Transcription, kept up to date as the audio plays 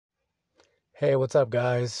Hey, what's up,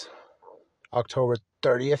 guys? October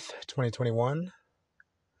 30th, 2021.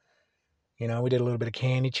 We did a little bit of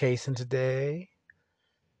candy chasing today.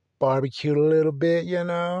 Barbecued a little bit,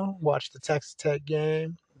 watched the Texas Tech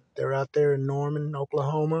game. They're out there in Norman,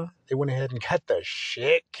 Oklahoma. They went ahead and got the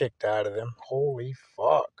shit kicked out of them. Holy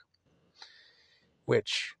fuck.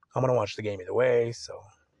 Which, I'm going to watch the game either way, so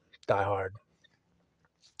die hard.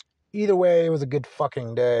 Either way, it was a good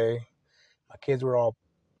fucking day. My kids were all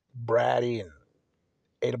bratty and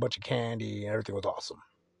ate a bunch of candy, and everything was awesome.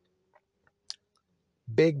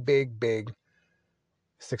 Big, big, big,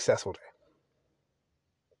 successful day.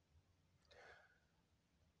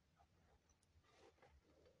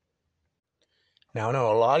 Now, I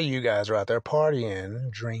know a lot of you guys are out there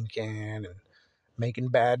partying, drinking, and making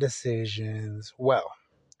bad decisions. Well,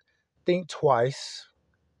 think twice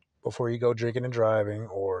before you go drinking and driving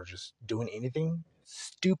or just doing anything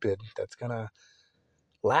stupid that's going to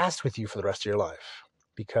last with you for the rest of your life.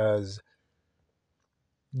 Because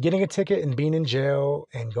getting a ticket and being in jail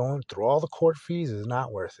and going through all the court fees is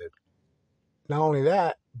not worth it. Not only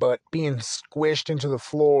that, but being squished into the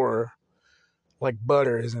floor like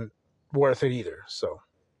butter isn't worth it either. So,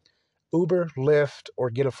 Uber, Lyft,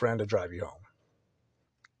 or get a friend to drive you home.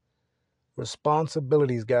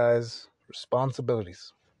 Responsibilities, guys.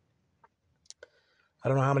 Responsibilities. I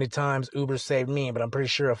don't know how many times Uber saved me, but I'm pretty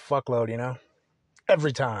sure a fuckload,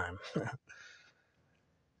 every time.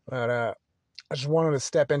 But I just wanted to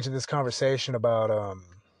step into this conversation about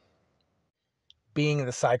being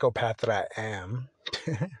the psychopath that I am.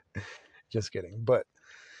 Just kidding. But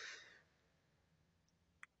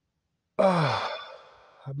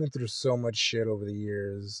I've been through so much shit over the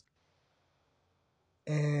years.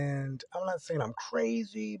 And I'm not saying I'm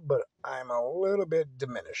crazy, but I'm a little bit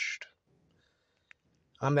diminished.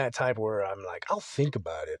 I'm that type where I'm like, I'll think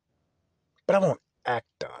about it, but I won't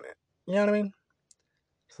act on it. You know what I mean?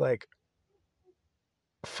 It's like,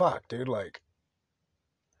 fuck, dude. Like,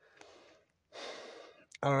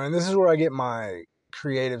 I don't know. And this is where I get my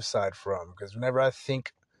creative side from. Because whenever I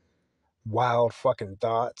think wild fucking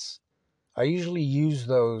thoughts, I usually use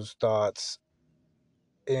those thoughts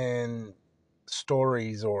in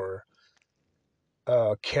stories or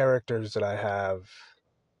characters that I have,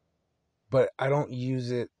 but I don't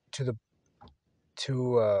use it to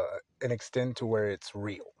an extent to where it's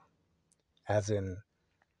real, as in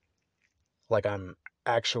like I'm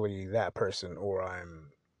actually that person or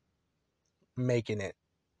I'm making it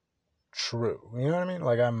true. You know what I mean?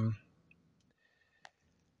 Like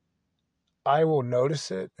I will notice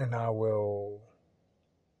it and I won't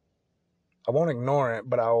ignore it,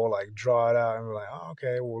 but I will like draw it out and be like, oh,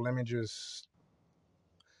 okay, well, let me just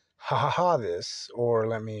ha ha ha this, or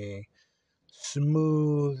let me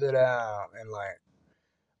smooth it out. And like,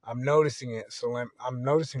 I'm noticing it, I'm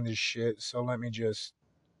noticing this shit, so let me just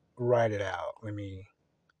write it out. Let me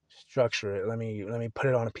structure it. Let me put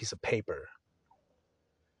it on a piece of paper.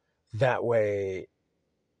 That way,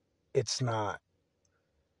 it's not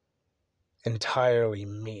entirely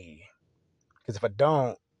me. Because if I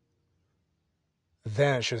don't,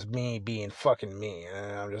 then it's just me being fucking me.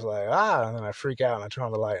 And I'm just like, and then I freak out and I turn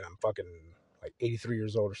on the light and I'm fucking like 83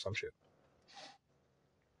 years old or some shit.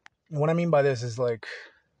 And what I mean by this is like,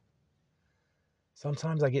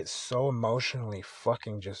 sometimes I get so emotionally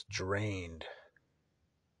fucking just drained.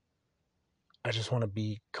 I just want to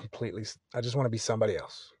be somebody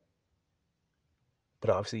else.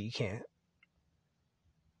 But obviously you can't.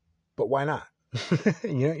 But why not?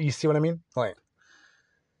 You see what I mean? Like,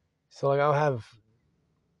 so like I'll have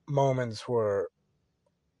moments where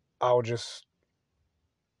I'll just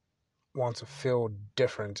want to feel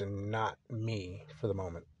different and not me for the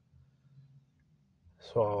moment.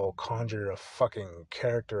 So I'll conjure a fucking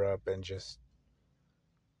character up and just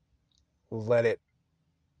let it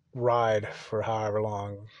ride for however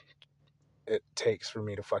long it takes for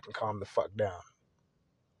me to fucking calm the fuck down.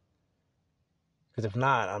 Because if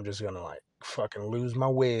not, I'm just gonna like fucking lose my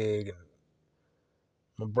wig and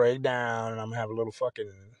I'm gonna break down and I'm gonna have a little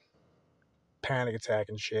fucking panic attack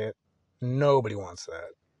and shit. Nobody wants that.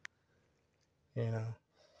 You know?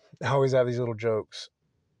 I always have these little jokes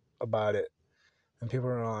about it. And people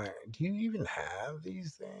are like, do you even have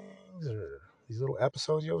these things? Or these little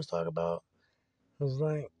episodes you always talk about? I was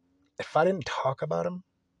like, if I didn't talk about them,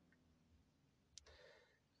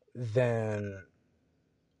 then,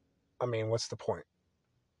 I mean, what's the point?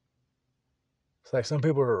 It's like some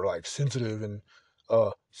people are like sensitive and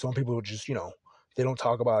some people just, they don't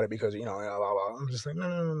talk about it because, blah, blah, blah. I'm just like, no,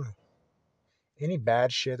 no, no, no. Any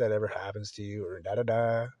bad shit that ever happens to you or da da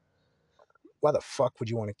da, why the fuck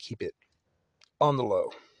would you want to keep it on the low?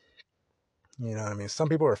 You know what I mean? Some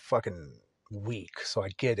people are fucking weak, so I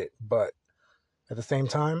get it. But at the same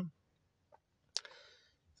time,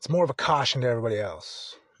 it's more of a caution to everybody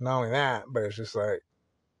else. Not only that, but it's just like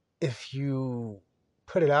if you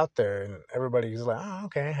put it out there and everybody's like, oh,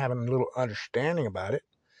 okay, having a little understanding about it,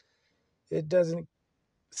 it doesn't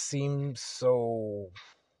seem so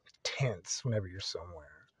tense whenever you're somewhere.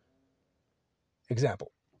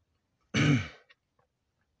 Example. I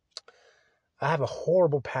have a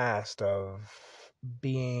horrible past of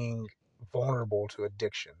being vulnerable to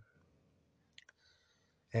addiction.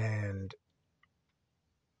 And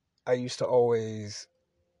I used to always,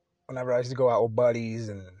 whenever I used to go out with buddies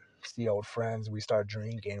and see old friends, we start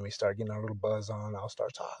drinking, we start getting a little buzz on, I'll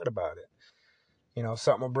start talking about it. You know,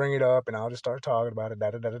 something will bring it up and I'll just start talking about it,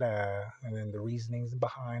 da da da da da. And then the reasonings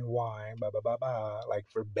behind why, blah, blah, blah, blah, like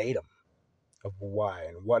verbatim of why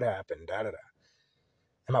and what happened, da da da.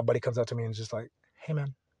 And my buddy comes up to me and is just like, hey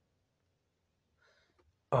man,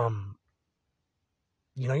 um,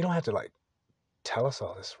 you know, you don't have to like tell us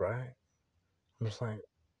all this, right? I'm just like,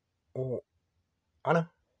 well, I know.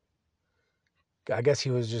 I guess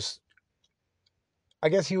he was just, I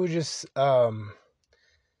guess he was just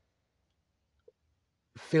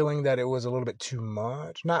feeling that it was a little bit too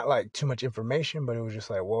much. Not like too much information, but it was just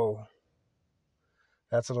like, whoa,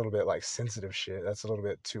 that's a little bit like sensitive shit. That's a little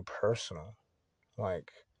bit too personal.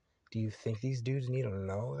 Like, do you think these dudes need to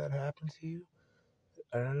know that happened to you?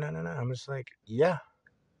 No. I'm just like, yeah,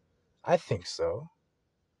 I think so.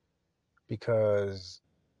 Because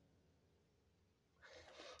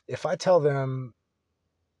if I tell them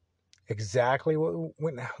exactly what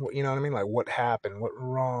you know what I mean, like what happened, what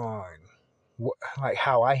wrong, what, like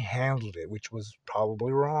how I handled it, which was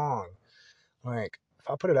probably wrong. Like, if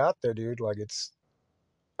I put it out there, dude, like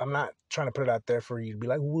I'm not trying to put it out there for you to be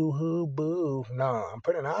like, woohoo, boo. No, I'm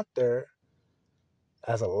putting it out there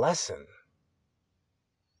as a lesson.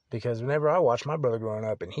 Because whenever I watch my brother growing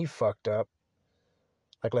up and he fucked up,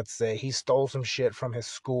 like let's say he stole some shit from his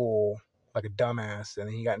school, like a dumbass, and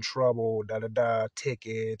then he got in trouble, da da da,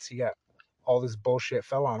 tickets, he got all this bullshit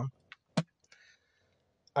fell on him.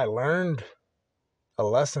 I learned a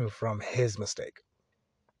lesson from his mistake.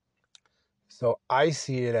 So I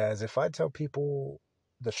see it as if I tell people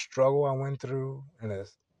the struggle I went through in a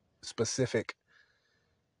specific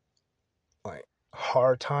like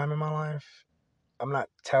hard time in my life, I'm not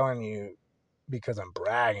telling you because I'm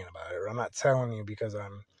bragging about it, or I'm not telling you because I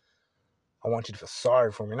want you to feel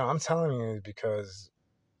sorry for me. No, I'm telling you because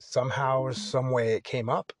somehow or some way it came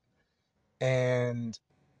up, and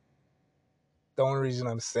the only reason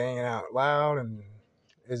I'm saying it out loud and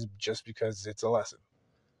is just because it's a lesson,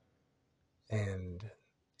 and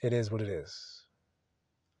it is what it is.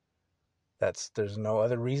 There's no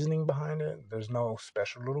other reasoning behind it. There's no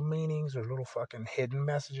special little meanings or little fucking hidden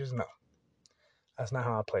messages. No, that's not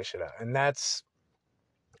how I play shit out, and that's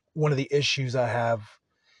one of the issues I have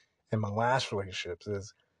in my last relationships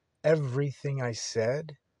is everything I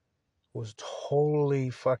said was totally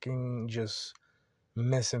fucking just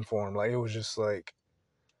misinformed. Like it was just like,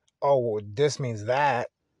 oh, well, this means that,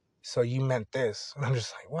 so you meant this, and I'm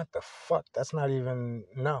just like, what the fuck? That's not even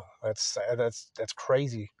no. That's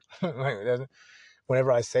crazy. Like,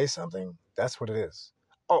 whenever I say something, that's what it is.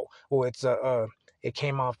 Oh, well, it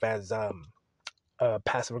came off as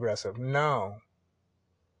passive aggressive. No,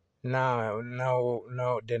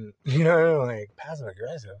 it didn't. You know, like passive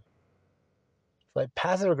aggressive. Like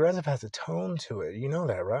passive aggressive has a tone to it. You know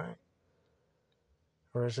that, right?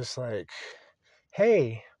 Where it's just like,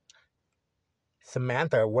 hey,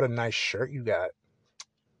 Samantha, what a nice shirt you got.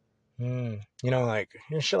 You know, like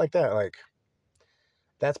shit like that. Like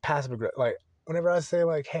that's passive aggressive. Like whenever I say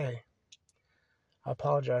like, hey, I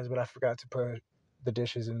apologize, but I forgot to put the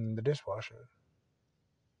dishes in the dishwasher.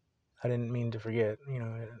 I didn't mean to forget. You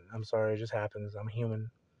know, I'm sorry. It just happens. I'm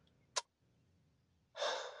human.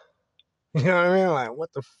 You know what I mean? Like,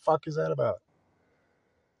 what the fuck is that about?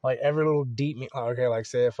 Like every little deep. Okay, like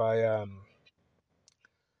say if I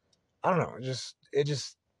don't know, it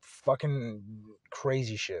just fucking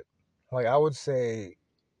crazy shit. Like I would say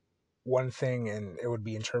one thing and it would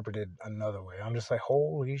be interpreted another way. I'm just like,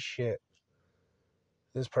 holy shit,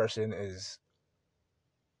 this person is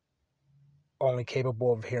only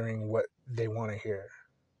capable of hearing what they want to hear.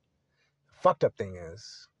 Fucked up thing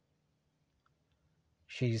is,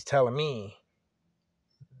 she's telling me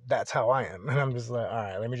that's how I am, and I'm just like, all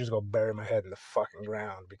right, let me just go bury my head in the fucking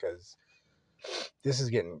ground because this is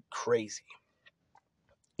getting crazy.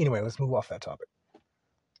 Anyway, let's move off that topic.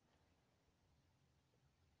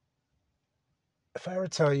 If I ever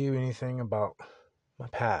tell you anything about my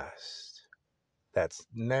past that's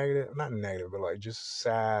negative, not negative, but like just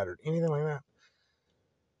sad or anything like that,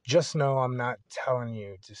 just know I'm not telling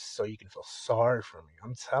you just so you can feel sorry for me.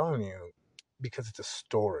 I'm telling you because it's a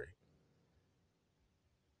story.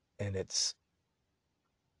 And it's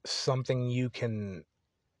something you can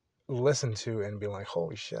listen to and be like,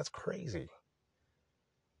 holy shit, that's crazy.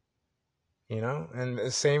 And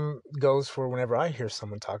the same goes for whenever I hear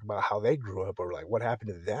someone talk about how they grew up or like what happened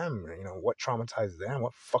to them, or, what traumatized them,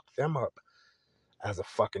 what fucked them up as a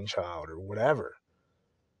fucking child or whatever.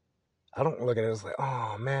 I don't look at it as like,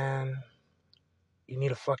 oh man, you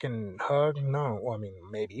need a fucking hug. No, well, I mean,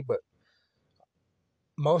 maybe, but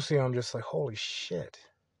mostly I'm just like, holy shit.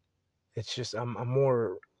 It's just, I'm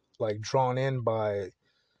more like drawn in by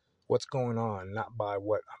what's going on, not by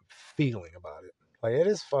what I'm feeling about it. Like, it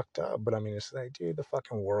is fucked up, but I mean, it's like, dude, the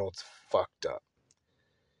fucking world's fucked up.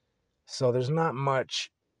 So there's not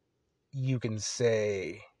much you can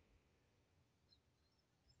say,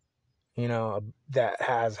 that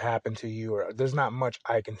has happened to you, or there's not much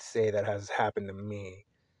I can say that has happened to me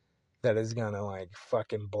that is gonna like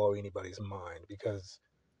fucking blow anybody's mind, because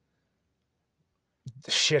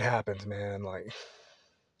shit happens, man. Like,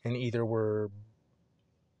 and either we're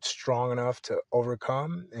strong enough to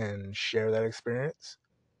overcome and share that experience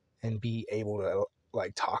and be able to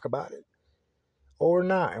like talk about it, or we're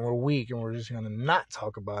not, and we're weak, and we're just gonna not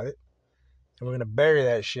talk about it, and we're gonna bury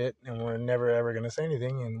that shit, and we're never ever gonna say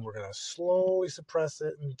anything, and we're gonna slowly suppress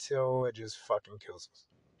it until it just fucking kills us.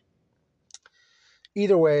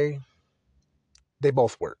 Either way, they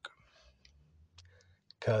both work,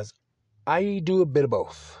 because I do a bit of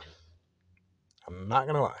both. I'm not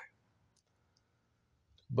gonna lie,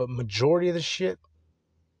 but majority of the shit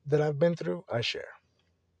that I've been through, I share.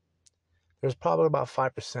 There's probably about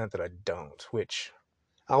 5% that I don't, which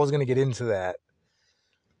I was gonna get into that,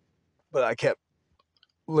 but I kept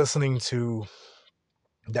listening to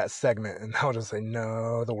that segment, and I was just like,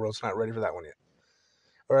 no, the world's not ready for that one yet.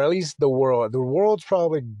 Or at least the world's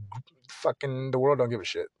probably fucking, the world don't give a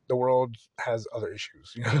shit. The world has other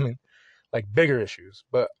issues, you know what I mean? Like bigger issues.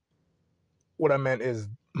 But what I meant is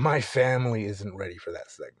my family isn't ready for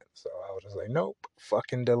that segment. So I was just like, nope,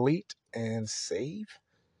 fucking delete and save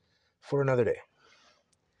for another day.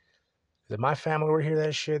 If my family were to hear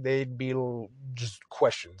that shit, they'd be just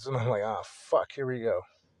questions. And I'm like, fuck, here we go.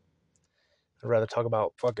 I'd rather talk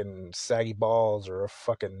about fucking saggy balls or a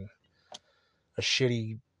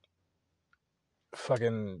shitty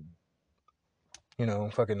fucking,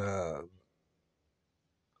 fucking, I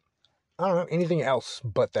don't know, anything else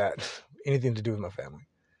but that. Anything to do with my family.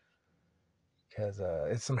 Because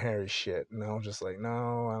it's some hairy shit. And I was just like, no,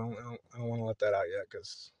 I don't want to let that out yet,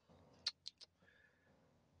 because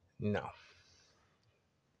no.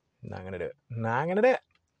 Not gonna do it. Not gonna do it.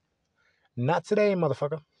 Not today,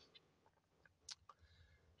 motherfucker.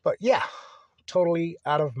 But yeah, totally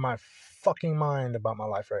out of my fucking mind about my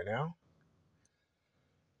life right now.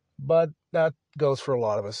 But that goes for a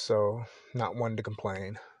lot of us, so not one to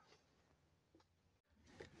complain.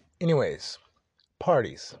 Anyways,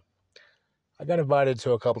 parties. I got invited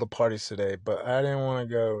to a couple of parties today, but I didn't want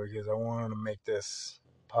to go because I wanted to make this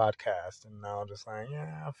podcast. And now I'm just like,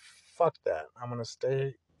 yeah, fuck that. I'm going to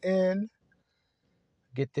stay in,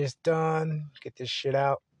 get this done, get this shit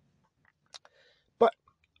out. But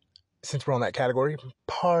since we're on that category,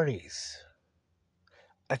 parties.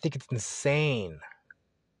 I think it's insane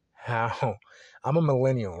how I'm a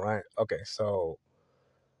millennial, right? Okay, so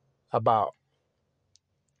about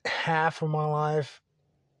half of my life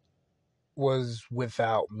was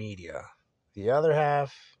without media. The other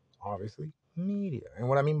half, obviously, media. And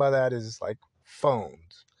what I mean by that is like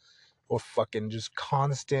phones or fucking just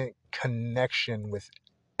constant connection with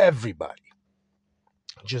everybody.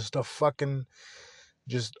 Just a fucking,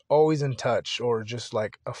 just always in touch, or just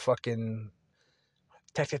like a fucking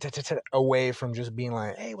text away from just being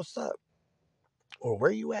like, hey, what's up? Or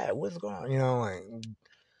where you at? What's going on? Like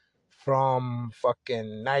from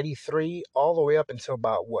fucking 93 all the way up until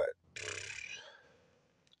about what?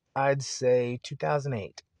 I'd say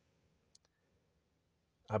 2008.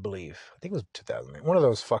 I believe. I think it was 2008. One of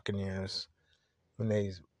those fucking years when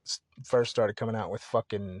they first started coming out with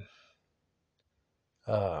fucking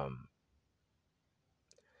um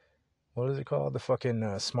what is it called? The fucking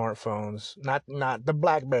smartphones. Not the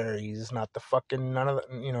Blackberries, not the fucking none of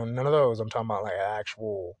those. I'm talking about like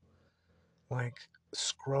actual like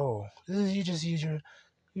scroll. You just need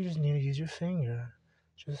to use your finger.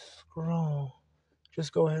 Just scroll.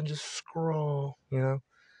 Just go ahead and just scroll.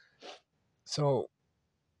 So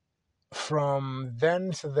from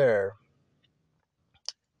then to there,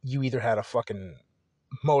 you either had a fucking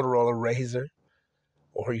Motorola Razr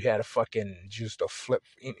or you had just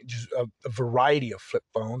a variety of flip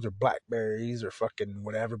phones or Blackberries or fucking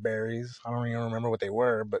whatever berries. I don't even remember what they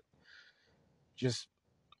were, but just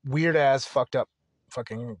weird ass fucked up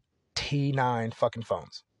fucking T9 fucking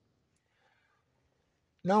phones.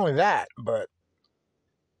 Not only that, but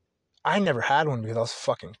I never had one because I was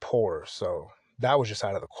fucking poor, so that was just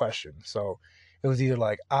out of the question. So it was either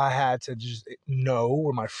like I had to just know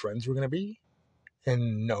where my friends were gonna be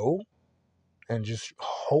and just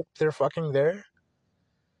hope they're fucking there,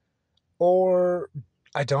 or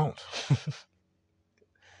I don't.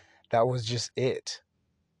 That was just it.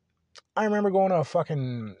 I remember going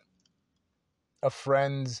to a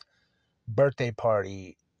friend's birthday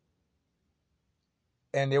party,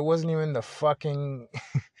 and it wasn't even the fucking.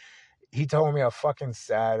 He told me a fucking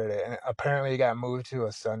Saturday, and apparently it got moved to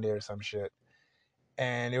a Sunday or some shit.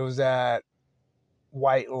 And it was at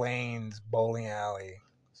White Lanes Bowling Alley.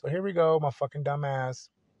 So here we go, my fucking dumbass,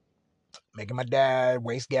 making my dad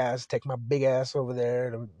waste gas, take my big ass over there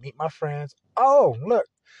to meet my friends. Oh, look,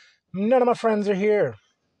 none of my friends are here.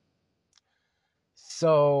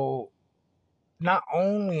 So not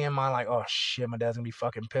only am I like, oh shit, my dad's gonna be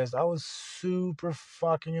fucking pissed, I was super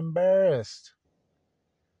fucking embarrassed.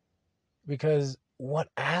 Because what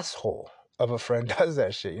asshole of a friend does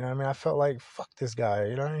that shit? You know what I mean? I felt like, fuck this guy.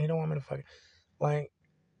 You know what I mean? He don't want me to fucking, like,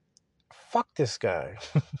 fuck this guy.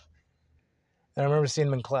 And I remember seeing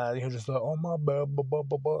him in class. He was just like, oh, my bad, blah, blah,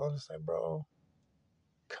 blah, blah. I was like, bro,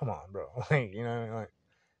 come on, bro. Like, you know, like,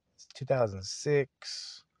 it's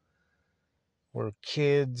 2006. We're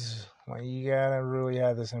kids. Like, you gotta really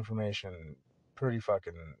have this information pretty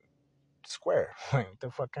fucking square. Like,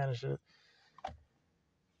 the fuck kind of shit?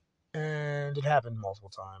 And it happened multiple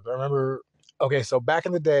times. I remember, okay, so back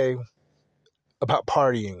in the day about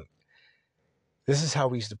partying, this is how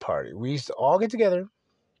we used to party. We used to all get together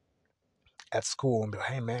at school and be like,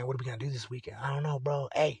 hey, man, what are we going to do this weekend? I don't know, bro.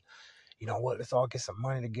 Hey, you know what? Let's all get some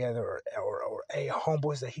money together. Or hey,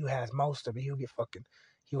 homeboys that he has most of it, he'll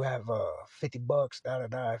have $50, da da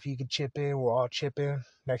da. If he could chip in, we'll all chip in.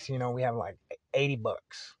 Next thing you know, we have like $80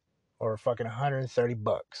 or fucking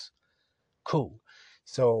 $130. Cool.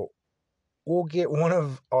 So we'll get one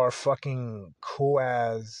of our fucking cool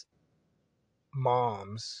ass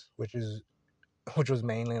moms, which was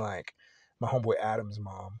mainly like my homeboy Adam's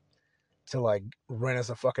mom, to like rent us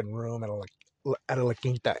a fucking room at a La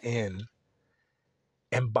Quinta Inn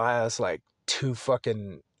and buy us like two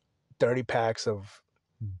fucking 30 packs of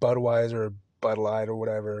Budweiser or Bud Light or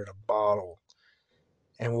whatever in a bottle,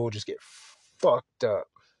 and we'll just get fucked up.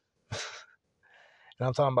 And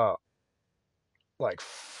I'm talking about like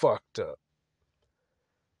fucked up.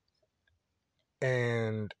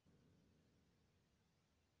 And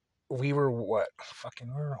we were we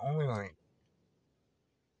were only like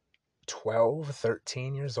 12,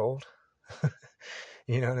 13 years old.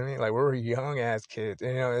 You know what I mean? Like, we were young ass kids.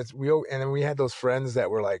 And, you know, it's real. And then we had those friends that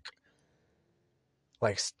were like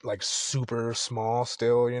super small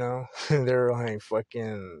still, you know? They're like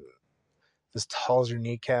fucking as tall as your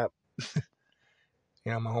kneecap.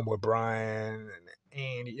 You know, my homeboy Brian and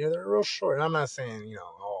Andy, you know, they're real short. And I'm not saying, you know,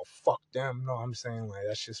 oh, fuck them. No, I'm saying, like,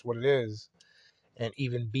 that's just what it is. And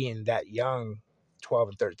even being that young, 12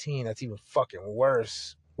 and 13, that's even fucking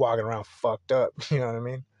worse, walking around fucked up. You know what I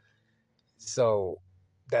mean? So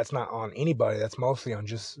that's not on anybody. That's mostly on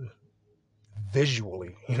just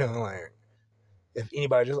visually, you know, like if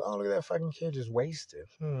anybody just, oh, look at that fucking kid just wasted.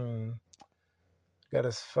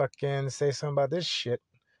 Gotta fucking say something about this shit.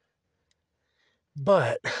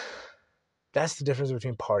 But that's the difference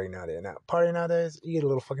between party nowadays. Now, party nowadays, you get a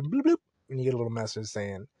little fucking bloop bloop, and you get a little message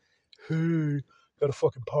saying, hey, got a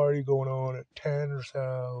fucking party going on at Tanner's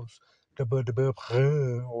house, or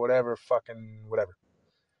whatever, fucking whatever.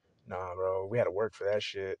 Nah, bro, we had to work for that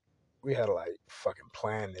shit. We had to like fucking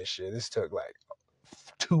plan this shit. This took like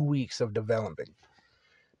 2 weeks of developing.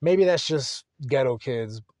 Maybe that's just ghetto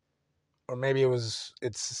kids, or maybe it was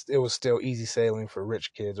still easy sailing for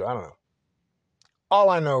rich kids, or I don't know. All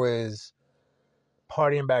I know is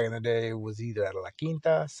partying back in the day was either at a La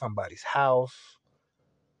Quinta, somebody's house,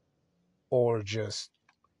 or just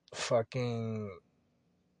fucking,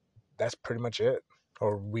 that's pretty much it.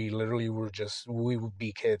 Or we literally we would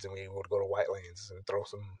be kids and we would go to White Lanes and throw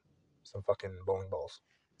some fucking bowling balls.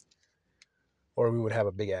 Or we would have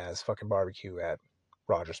a big ass fucking barbecue at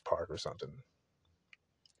Rogers Park or something.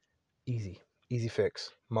 Easy. Easy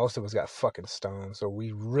fix. Most of us got fucking stoned, so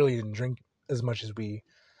we really didn't drink as much as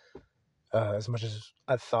much as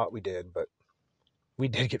I thought we did, but we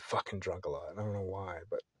did get fucking drunk a lot. I don't know why,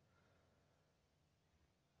 but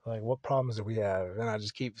like, what problems do we have? And I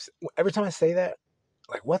just keep, every time I say that,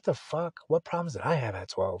 like, what the fuck? What problems did I have at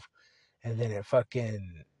 12? And then it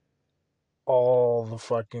fucking, all the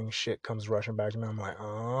fucking shit comes rushing back to me. I'm like,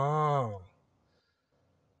 oh,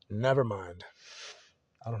 never mind.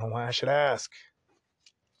 I don't know why I should ask.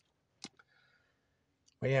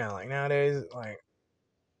 But yeah, like nowadays, like,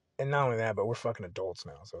 and not only that, but we're fucking adults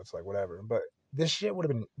now, so it's like whatever. But this shit would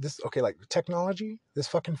have been okay, like technology, this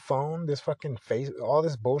fucking phone, this fucking face, all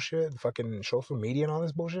this bullshit, fucking social media and all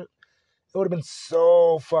this bullshit. It would have been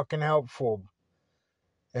so fucking helpful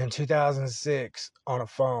in 2006 on a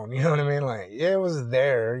phone. You know what I mean? Like, yeah, it was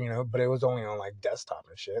there, but it was only on like desktop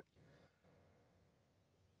and shit.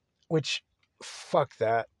 Which, fuck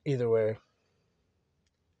that. Either way,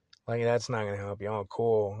 like that's not gonna help you. Oh,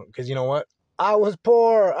 cool. Because you know what? I was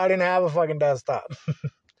poor. I didn't have a fucking desktop.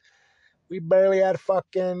 We barely had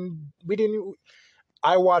fucking. We didn't.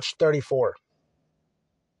 I watched 34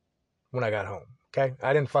 when I got home. Okay,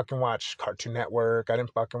 I didn't fucking watch Cartoon Network. I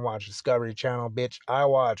didn't fucking watch Discovery Channel, bitch. I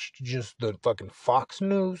watched just the fucking Fox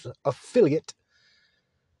News affiliate,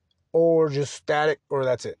 or just static, or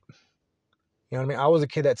that's it. You know what I mean? I was a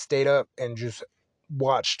kid that stayed up and just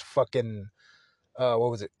watched fucking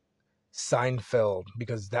what was it? Seinfeld,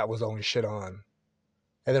 because that was the only shit on.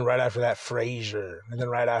 And then right after that, Frasier. And then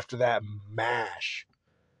right after that, MASH.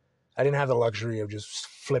 I didn't have the luxury of just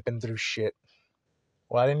flipping through shit.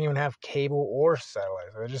 Well, I didn't even have cable or satellite.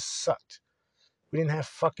 It just sucked. We didn't have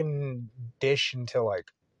fucking Dish until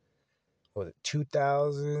like, what was it,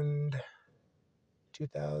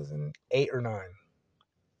 2008 or 9.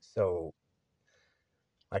 So,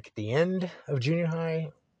 like at the end of junior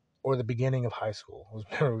high or the beginning of high school was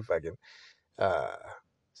whenever we fucking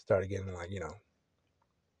started getting like,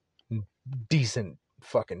 decent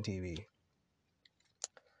fucking TV.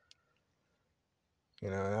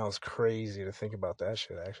 And that was crazy to think about that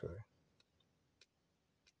shit, actually.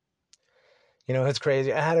 It's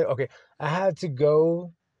crazy. I had to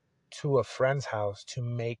go to a friend's house to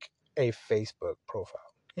make a Facebook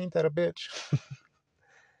profile. Ain't that a bitch?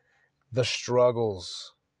 The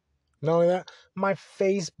struggles. Not only that, my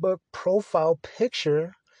Facebook profile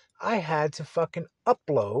picture, I had to fucking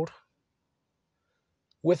upload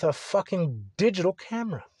with a fucking digital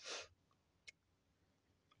camera.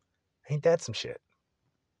 Ain't that some shit?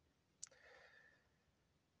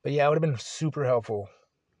 But yeah, it would have been super helpful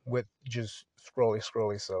with just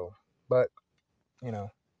scrolly. So, but, you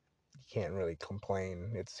can't really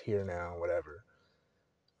complain. It's here now, whatever.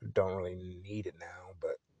 Don't really need it now,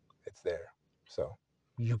 but it's there. So,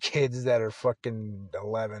 you kids that are fucking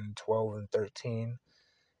 11, 12, and 13,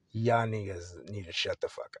 y'all niggas need to shut the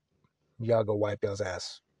fuck up. Y'all go wipe y'all's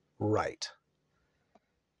ass right.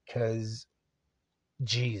 Because,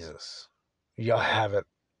 Jesus, y'all have it.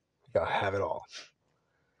 Y'all have it all.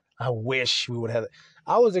 I wish we would have it.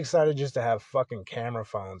 I was excited just to have fucking camera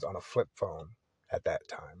phones on a flip phone at that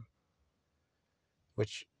time,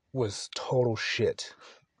 which was total shit.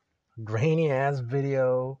 Grainy ass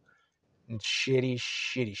video and shitty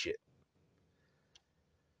shit.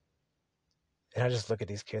 And I just look at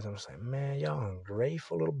these kids, I'm just like, man, y'all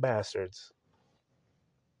ungrateful little bastards.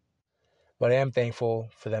 But I am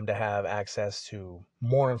thankful for them to have access to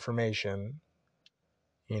more information,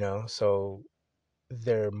 so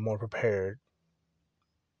they're more prepared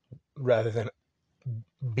rather than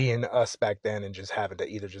being us back then and just having to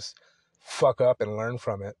either just fuck up and learn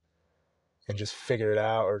from it and just figure it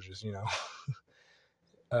out, or just,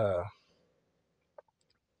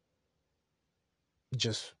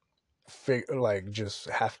 just just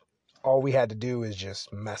have, all we had to do is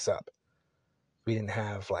just mess up. We didn't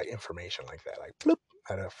have like information like that, like bloop,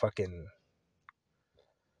 at a fucking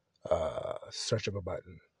search of a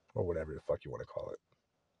button or whatever the fuck you want to call it.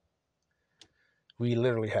 We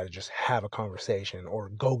literally had to just have a conversation or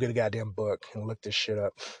go get a goddamn book and look this shit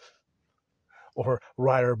up, or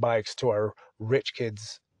ride our bikes to our rich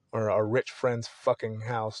kids or our rich friends' fucking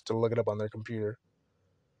house to look it up on their computer.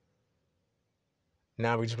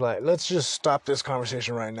 Now we just be like, let's just stop this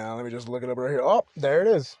conversation right now. Let me just look it up right here. Oh, there it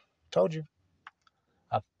is. Told you.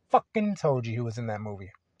 I fucking told you he was in that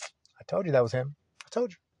movie. I told you that was him. I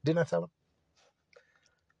told you. Didn't I tell him?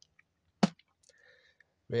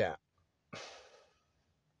 But yeah.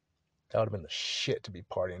 That would have been the shit to be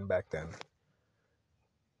partying back then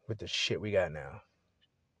with the shit we got now.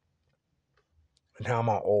 But now I'm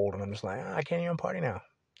all old and I'm just like, I can't even party now.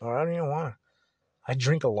 Or I don't even want to. I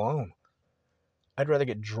drink alone. I'd rather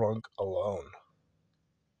get drunk alone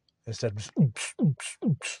instead of just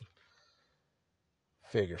oops.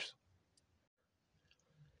 Figures.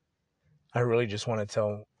 I really just want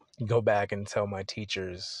to go back and tell my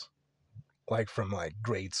teachers, like from like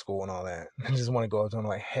grade school and all that. I just want to go up to them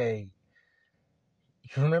like, hey,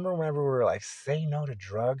 You remember whenever we were like, say no to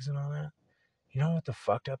drugs and all that? You know what the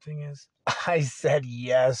fucked up thing is? I said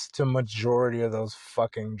yes to majority of those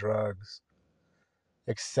fucking drugs,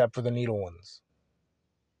 except for the needle ones.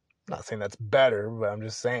 I'm not saying that's better, but I'm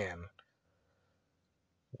just saying,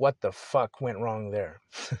 what the fuck went wrong there?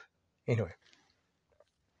 Anyway.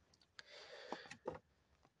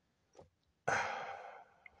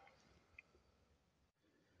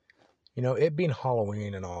 You know, it being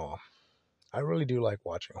Halloween and all, I really do like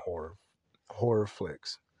watching horror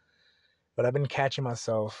flicks. But I've been catching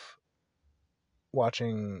myself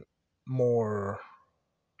watching more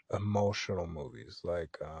emotional movies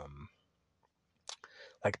like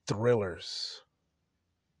thrillers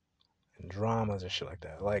and dramas and shit like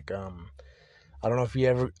that. I don't know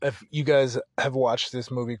if you guys have watched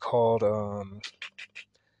this movie called I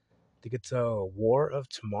think it's War of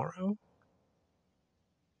Tomorrow.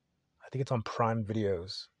 I think it's on Prime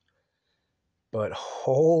Videos. But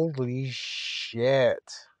holy shit.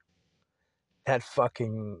 That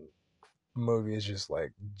fucking movie is just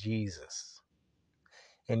like Jesus.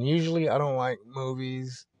 And usually I don't like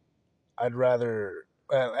movies. I'd rather,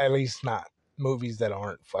 well, at least not movies that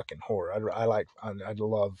aren't fucking horror. I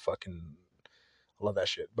love fucking, I love that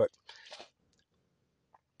shit. But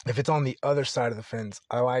if it's on the other side of the fence,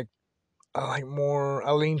 I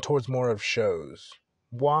lean towards more of shows.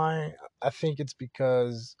 Why? I think it's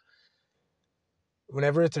because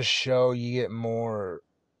whenever it's a show, you get more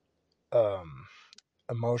um,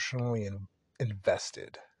 emotionally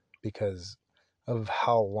invested because of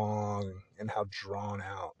how long and how drawn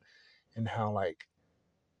out and how like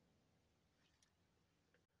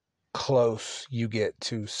close you get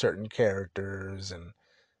to certain characters and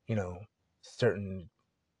you know certain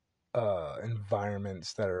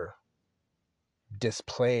environments that are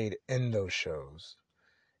displayed in those shows.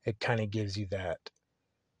 It kind of gives you that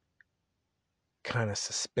kind of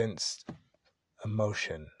suspense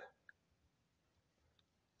emotion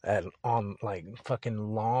at on like fucking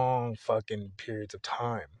long fucking periods of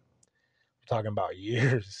time. I'm talking about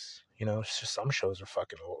years. You know, it's just some shows are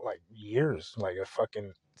fucking like years, like a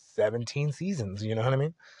fucking 17 seasons. You know what I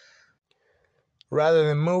mean? Rather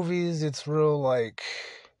than movies, it's real like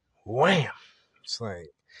wham. It's like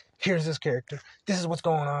here's this character, this is what's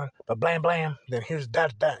going on, but blam blam. Then here's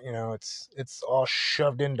that. You know, it's all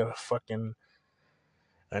shoved into fucking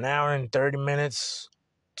an hour and 30 minutes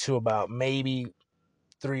to about maybe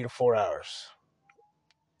 3 to 4 hours.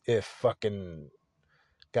 If fucking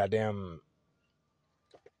goddamn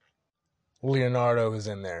Leonardo is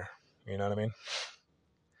in there, you know what I mean?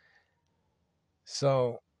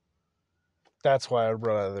 So that's why I'd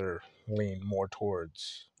rather lean more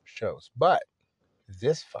towards shows. But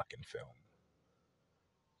this fucking film,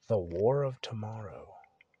 The War of Tomorrow,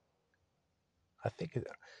 I think it,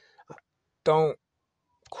 don't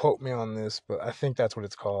quote me on this, but I think that's what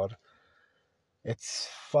it's called. It's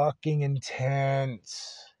fucking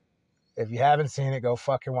intense. If you haven't seen it, go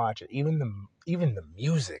fucking watch it. Even the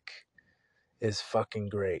music is fucking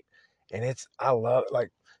great. And I love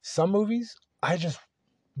like some movies, I just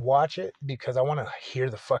watch it because I want to hear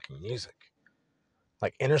the fucking music.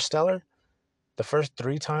 Like Interstellar, the first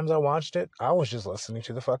 3 times I watched it, I was just listening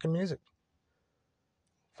to the fucking music.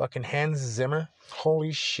 Fucking Hans Zimmer,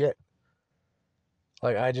 holy shit.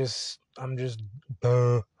 Like I just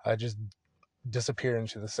disappear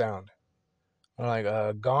into the sound. Or like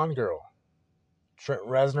Gone Girl, Trent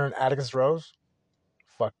Reznor and Atticus Rose.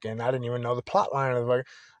 Fucking, I didn't even know the plot line of it.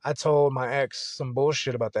 I told my ex some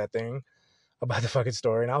bullshit about that thing, about the fucking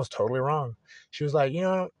story, and I was totally wrong. She was like,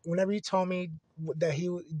 whenever you told me that he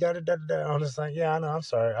da da da da, I was just like, yeah, I know, I'm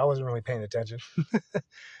sorry, I wasn't really paying attention.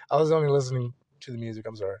 I was only listening to the music.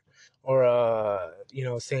 I'm sorry. Or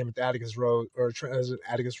same with Atticus Rose or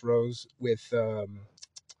Atticus Rose with what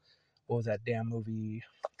was that damn movie?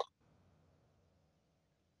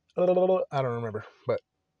 I don't remember, but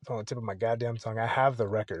it's on the tip of my goddamn tongue. I have the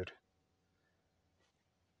record.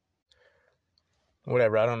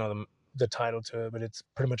 Whatever. I don't know the title to it, but it's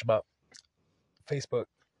pretty much about Facebook,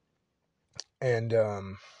 and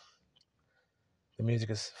the music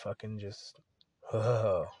is fucking just.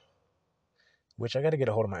 Which I got to get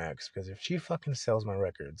a hold of my ex because if she fucking sells my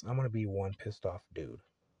records, I'm gonna be one pissed off dude.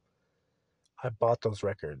 I bought those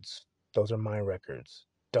records. Those are my records.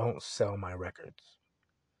 Don't sell my records.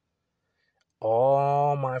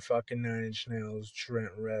 All my fucking Nine Inch Nails, Trent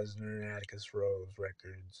Reznor, Atticus Rose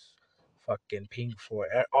records, fucking Pink Floyd,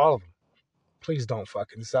 all of them. Please don't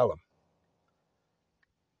fucking sell them.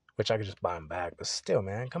 Which I could just buy them back, but still,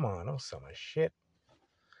 man, come on, don't sell my shit.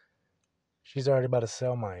 She's already about to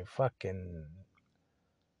sell my fucking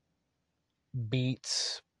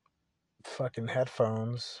Beats fucking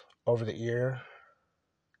headphones over the ear,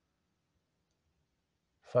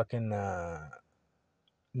 fucking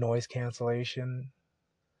noise cancellation,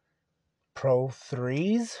 Pro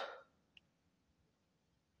 3s.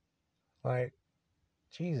 Like,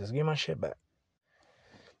 Jesus, give my shit back.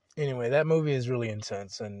 Anyway, that movie is really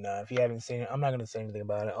intense, and if you haven't seen it, I'm not going to say anything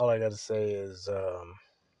about it. All I got to say is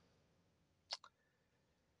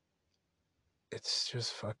it's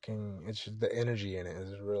just fucking, it's just the energy in it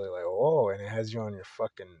is really like, oh, and it has you on your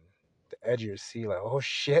fucking, the edge of your seat, like, oh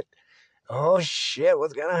shit,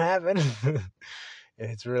 what's going to happen? And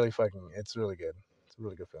it's really fucking, it's really good. It's a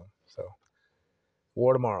really good film. So,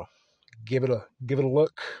 War Tomorrow. Give it a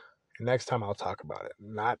look. And next time I'll talk about it.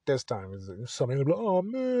 Not this time. Somebody will be like, oh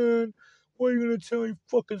man, what are you gonna tell me,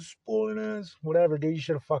 fucking spoiling ass? Whatever, dude. You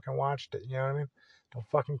should have fucking watched it. You know what I mean? Don't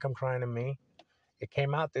fucking come crying to me. It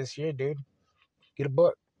came out this year, dude. Get a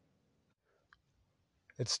book.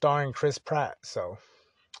 It's starring Chris Pratt, so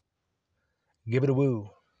give it a woo.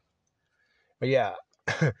 But yeah,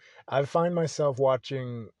 I find myself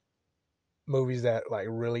watching movies that like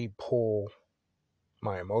really pull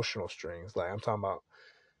my emotional strings. Like I'm talking about,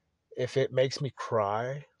 if it makes me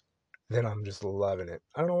cry, then I'm just loving it.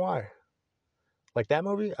 I don't know why. Like that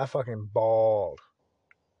movie, I fucking bawled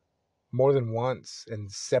more than once in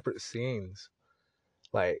separate scenes.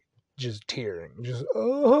 Like just tearing, just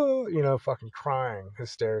fucking crying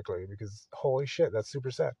hysterically because holy shit, that's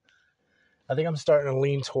super sad. I think I'm starting to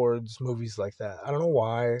lean towards movies like that. I don't know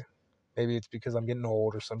why. Maybe it's because I'm getting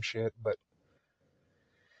old or some shit, but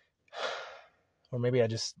or maybe I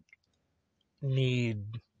just need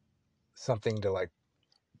something to like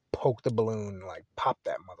poke the balloon, like pop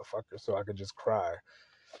that motherfucker so I could just cry.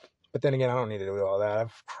 But then again, I don't need to do all that.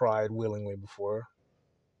 I've cried willingly before.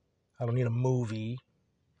 I don't need a movie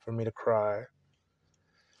for me to cry.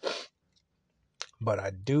 But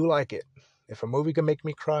I do like it. If a movie can make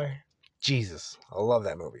me cry, Jesus, I love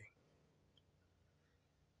that movie.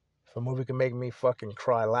 If a movie can make me fucking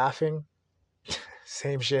cry laughing,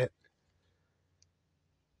 same shit.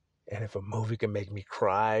 And if a movie can make me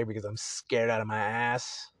cry because I'm scared out of my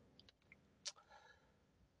ass,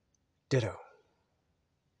 ditto.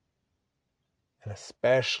 And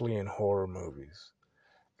especially in horror movies,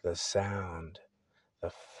 the sound,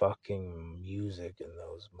 the fucking music in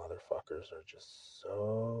those motherfuckers are just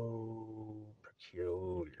so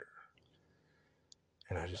peculiar.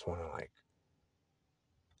 And I just want to like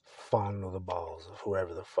fondle the balls of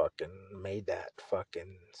whoever the fucking made that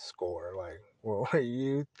fucking score. Like, what were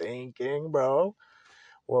you thinking, bro?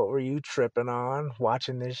 What were you tripping on?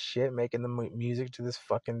 Watching this shit, making the music to this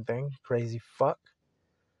fucking thing? Crazy fuck.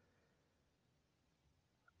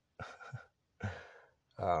 I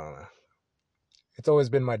don't know. It's always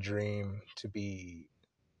been my dream to be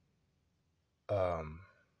um,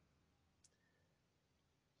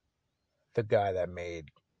 the guy that made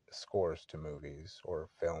scores to movies or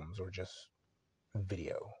films or just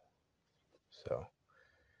video. So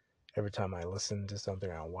every time I listen to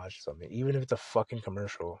something, I watch something, even if it's a fucking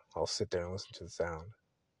commercial, I'll sit there and listen to the sound.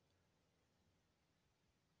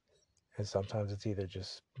 And sometimes it's either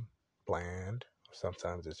just bland, or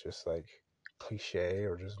sometimes it's just like cliche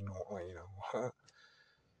or just normal,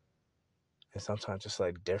 and sometimes just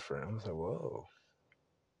like different. I'm just like, whoa,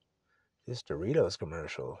 this Doritos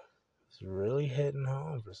commercial is really hitting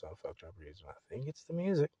home for some fucked up reason. I think it's the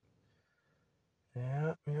music.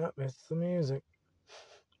 Yeah, it's the music.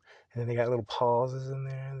 And then they got little pauses in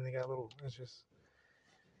there, and they got little. It's just,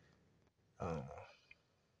 I don't know.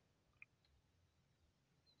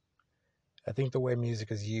 I think the way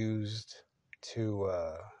music is used to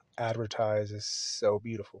advertise is so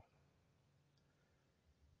beautiful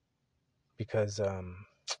because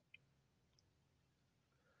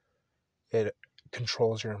it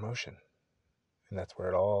controls your emotion, and that's where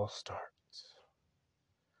it all starts.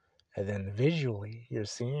 And then visually, you're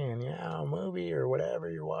seeing, a movie or whatever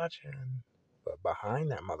you're watching, but behind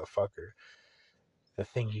that motherfucker, the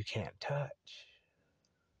thing you can't touch,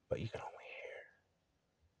 but you can only hear.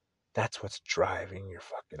 That's what's driving your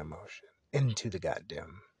fucking emotion into the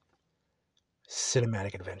goddamn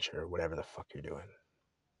cinematic adventure or whatever the fuck you're doing.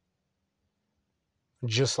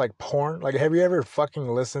 Just like porn. Like, have you ever fucking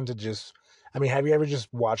listened to just, have you ever just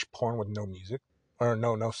watched porn with no music or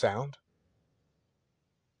no sound?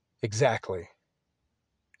 Exactly.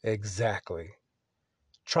 Exactly.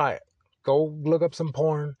 Try it. Go look up some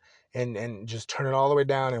porn and just turn it all the way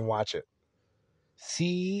down and watch it.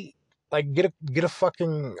 See, like get a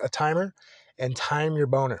fucking a timer and time your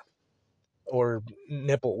boner or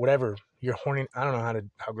nipple, whatever you're horny. I don't know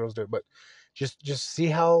how girls do it, but just see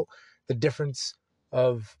how the difference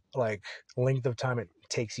of like length of time it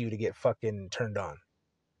takes you to get fucking turned on.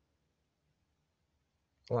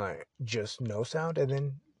 Like just no sound and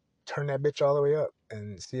then turn that bitch all the way up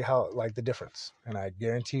and see how like the difference. And I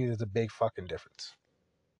guarantee you there's a big fucking difference.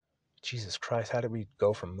 Jesus Christ, how did we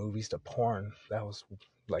go from movies to porn? That was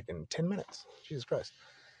like in 10 minutes. Jesus Christ.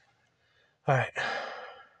 All right.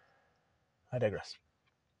 I digress.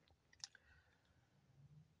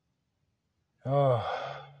 Oh.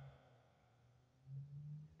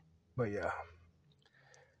 But yeah.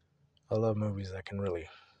 I love movies that can really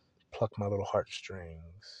pluck my little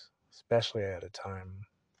heartstrings, especially at a time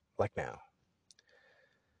like now.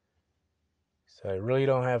 So I really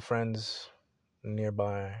don't have friends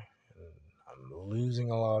nearby. And I'm losing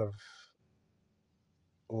a lot of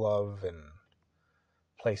love and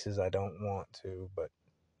places I don't want to, but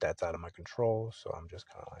that's out of my control. So I'm just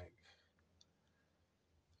kind of like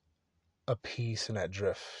a piece in that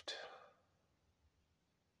drift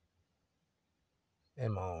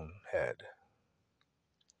in my own head.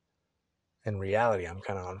 In reality, I'm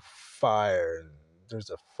kind of on fire and there's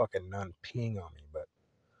a fucking nun peeing on me, but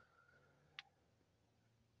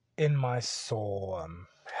in my soul, I'm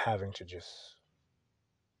having to just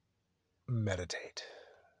meditate,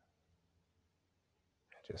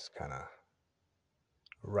 just kind of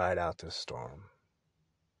ride out the storm.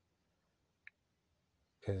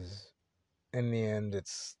 Because in the end,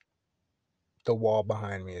 it's the wall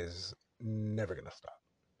behind me is never going to stop.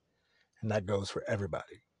 And that goes for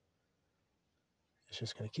everybody. It's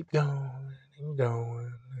just going to keep going and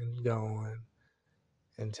going and going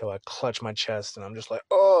until I clutch my chest and I'm just like,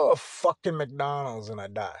 oh, fucking McDonald's, and I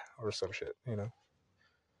die or some shit, you know?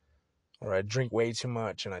 Or I drink way too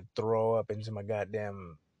much and I throw up into my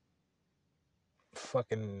goddamn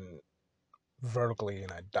fucking vertically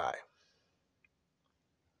and I die.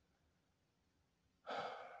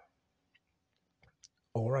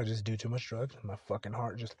 Or I just do too much drugs and my fucking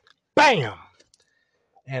heart just BAM!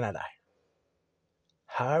 And I die.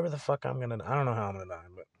 However the fuck I'm gonna, I don't know how I'm gonna die,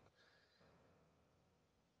 but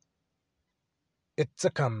it's a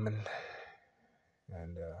coming.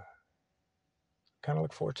 And kind of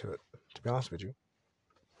look forward to it, to be honest with you.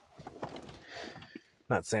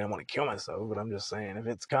 Not saying I want to kill myself, but I'm just saying if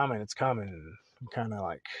it's coming, it's coming. I'm kind of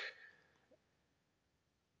like,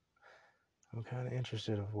 I'm kind of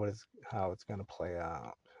interested of how it's gonna play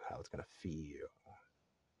out, how it's gonna feel,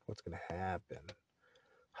 what's gonna happen,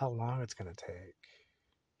 how long it's gonna take,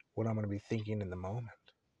 what I'm gonna be thinking in the moment.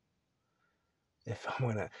 If I'm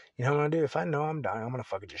gonna, you know what I'm gonna do? If I know I'm dying, I'm gonna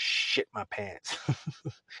fucking just shit my pants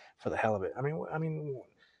for the hell of it. I mean,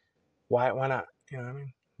 why not? You know what I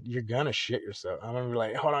mean? You're gonna shit yourself. I'm gonna be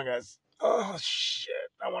like, hold on, guys. Oh shit!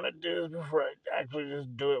 I want to do this before I actually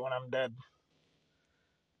just do it when I'm dead.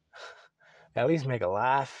 At least make a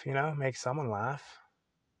laugh, you know, make someone laugh.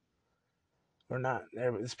 Or not.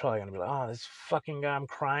 It's probably gonna be like, oh, this fucking guy, I'm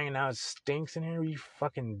crying now. It stinks in here. You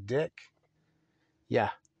fucking dick. Yeah,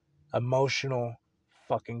 emotional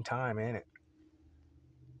fucking time, ain't it?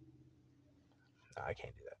 No, I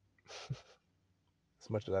can't do that. As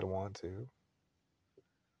much as I'd want to.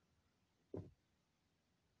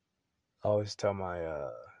 I always tell my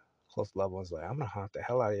close loved ones, like, I'm gonna haunt the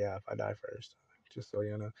hell out of you if I die first. Just so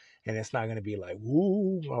you know. And it's not gonna be like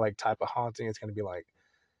woo or like type of haunting. It's gonna be like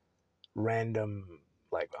random,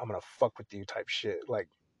 like I'm gonna fuck with you type shit, like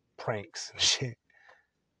pranks and shit.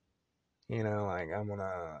 You know, like I'm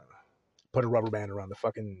gonna put a rubber band around the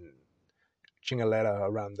fucking chingaleta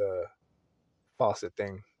around the faucet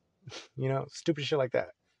thing. You know, stupid shit like that.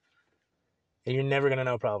 And you're never gonna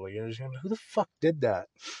know probably. You're just gonna, who the fuck did that?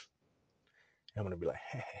 And I'm gonna be like,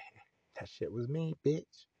 hey, that shit was me,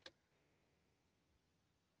 bitch.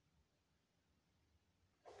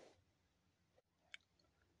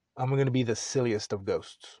 I'm gonna be the silliest of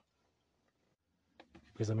ghosts.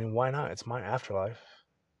 Because I mean, why not? It's my afterlife.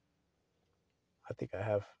 I think I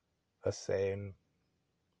have a say in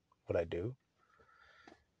what I do.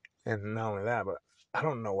 And not only that, but I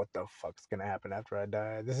don't know what the fuck's gonna happen after I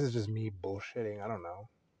die. This is just me bullshitting. I don't know.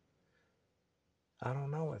 I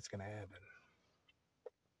don't know what's gonna happen.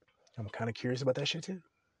 I'm kind of curious about that shit too.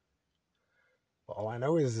 But all I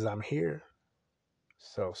know is I'm here.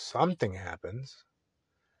 So something happens.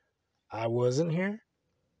 I wasn't here,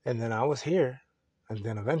 and then I was here, and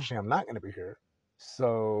then eventually I'm not gonna be here.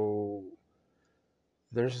 So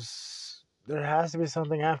there has to be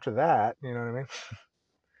something after that. You know what I mean?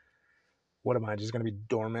 What am I just gonna be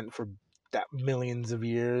dormant for that millions of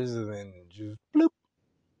years and then just bloop?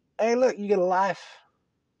 Hey, look, you get a life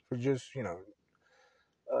for just a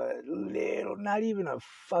little, not even a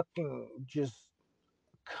fucking just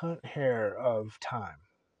cunt hair of time.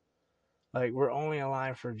 Like we're only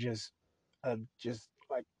alive for just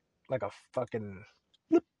like a fucking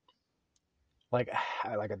like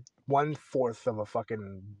like a 1/4 of a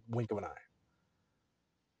fucking wink of an eye.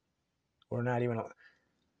 We're not even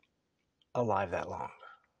alive that long.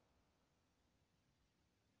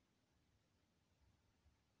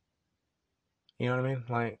 You know what I mean?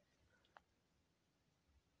 Like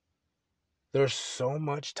there's so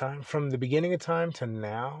much time from the beginning of time to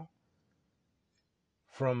now,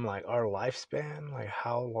 from like our lifespan, like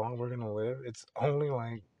how long we're gonna live. It's only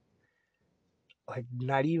like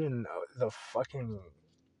not even the fucking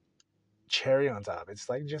cherry on top. It's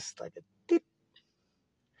like just like a dip.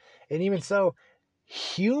 And even so,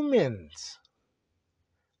 humans,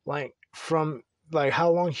 like from like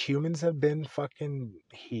how long humans have been fucking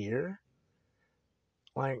here,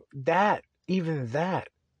 like that, even that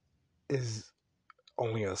is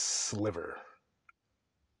only a sliver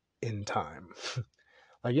in time.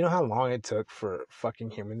 Like you know how long it took for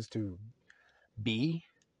fucking humans to be?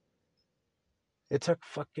 It took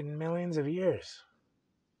fucking millions of years.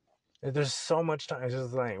 There's so much time. It's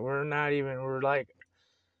just like we're not even. We're like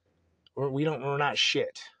we don't. We're not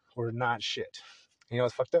shit. We're not shit. You know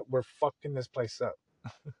what's fucked up? We're fucking this place up.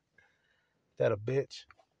 That a bitch.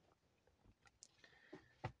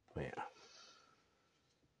 But yeah,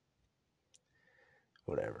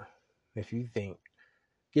 whatever. If you think,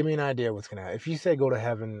 give me an idea what's gonna happen. If you say go to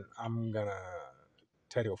heaven, I'm gonna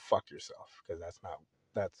tell you to go fuck yourself because that's not.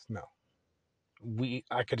 That's no.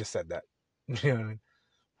 I could have said that. You know what I mean?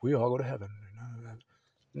 We all go to heaven.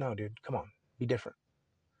 No, dude, come on, be different.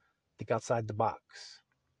 Think outside the box.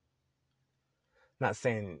 Not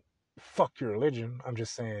saying fuck your religion. I'm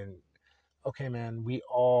just saying, okay, man, we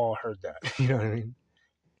all heard that. You know what I mean?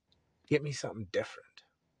 Get me something different.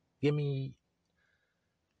 Give me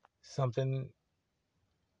something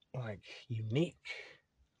like unique.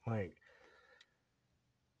 Like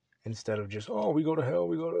instead of just we go to hell,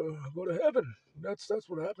 we go to heaven. That's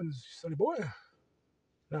what happens, sonny boy.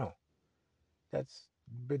 No,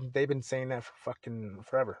 they've been saying that for fucking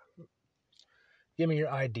forever. Give me your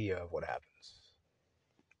idea of what happens.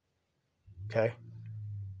 Okay.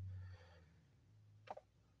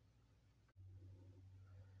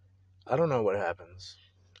 I don't know what happens,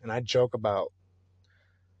 and I joke about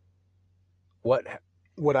what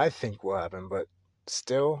what I think will happen, but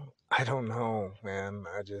still, I don't know, man.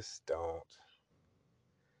 I just don't.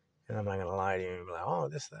 And I'm not gonna lie to you and be like, oh,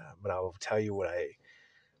 this, that. But I will tell you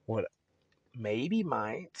what maybe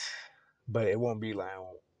might, but it won't be like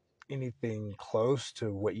anything close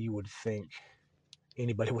to what you would think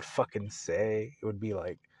anybody would fucking say. It would be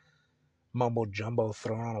like mumbo jumbo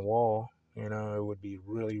thrown on a wall. You know, it would be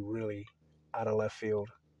really, really out of left field.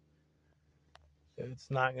 It's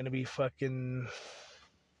not gonna be fucking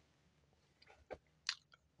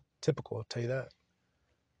typical, I'll tell you that.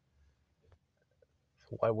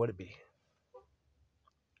 Why would it be?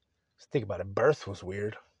 Just think about it. Birth was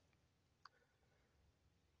weird.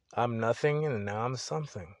 I'm nothing and now I'm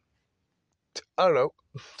something. I don't know.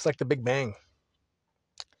 It's like the Big Bang.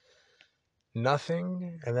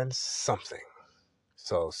 Nothing and then something.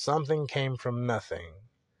 So something came from nothing.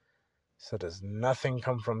 So does nothing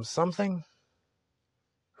come from something?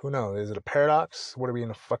 Who knows? Is it a paradox? What are we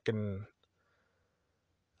in a fucking...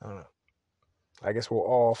 I don't know. I guess we'll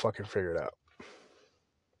all fucking figure it out.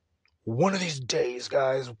 One of these days,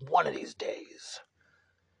 guys. One of these days.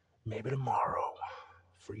 Maybe tomorrow.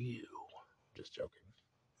 For you. Just joking.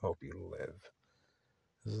 Hope you live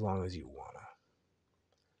as long as you wanna.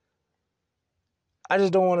 I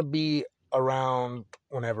just don't want to be around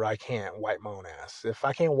whenever I can't wipe my own ass. If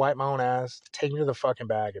I can't wipe my own ass, take me to the fucking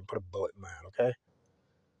bag and put a bullet in my head, okay?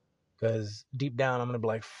 Because deep down, I'm going to be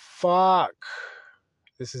like, fuck,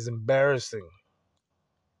 this is embarrassing.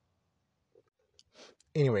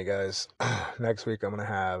 Anyway, guys, next week I'm going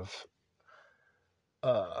to have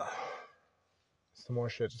uh, some more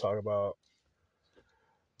shit to talk about,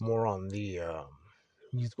 more on the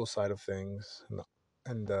musical side of things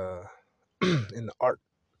and in the art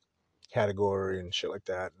category and shit like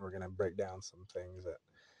that. And we're going to break down some things that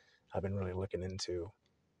I've been really looking into.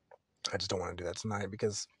 I just don't want to do that tonight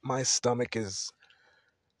because my stomach is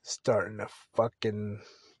starting to fucking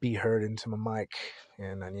be hurt into my mic,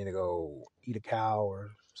 and I need to go eat a cow or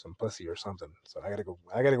some pussy or something. So I gotta go.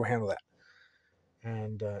 I gotta go handle that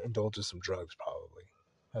and indulge in some drugs. Probably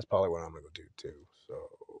that's probably what I'm gonna go do too. So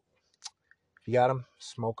if you got them,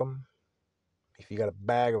 smoke them. If you got a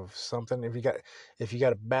bag of something, if you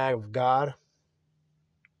got a bag of God,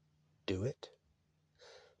 do it.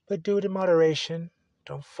 But do it in moderation.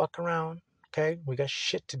 Don't fuck around. Okay, we got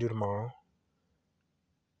shit to do tomorrow.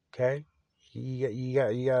 Okay, you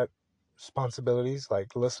got responsibilities,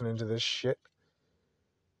 like listening to this shit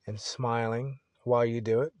and smiling while you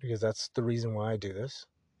do it, because that's the reason why I do this.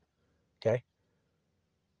 Okay?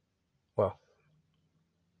 Well,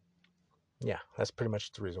 yeah, that's pretty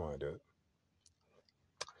much the reason why I do it.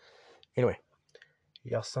 Anyway,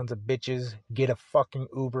 y'all sons of bitches, get a fucking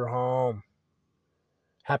Uber home.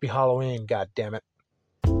 Happy Halloween, goddammit.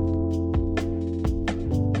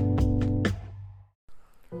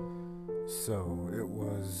 So, it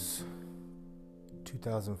was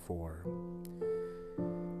 2004,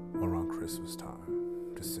 around Christmas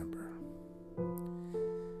time, December.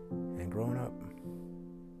 And growing up,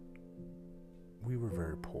 we were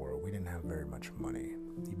very poor. We didn't have very much money.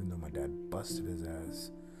 Even though my dad busted his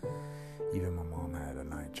ass, even my mom had a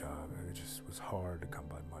night job. It just was hard to come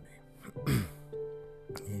by money.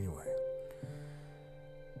 Anyway,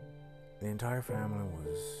 the entire family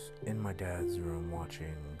was in my dad's room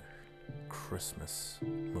watching Christmas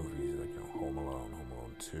movies, like, Home Alone, Home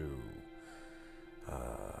Alone 2,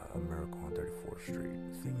 A Miracle on 34th Street,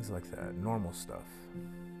 things like that, normal stuff.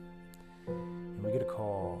 And we get a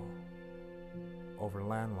call over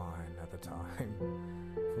landline at the time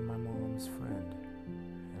from my mom's friend.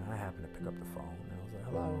 And I happened to pick up the phone, and I was like,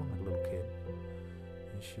 hello, I'm like a little kid.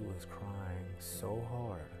 And she was crying so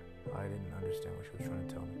hard, I didn't understand what she was trying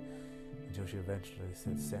to tell me, until she eventually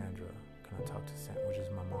said, Sandra, can I talk to Sandra, which is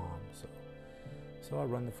my mom. So I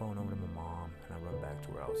run the phone over to my mom, and I run back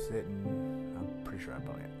to where I was sitting. I'm pretty sure I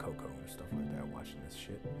probably had cocoa and stuff like that watching this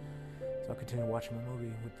shit. So I continued watching my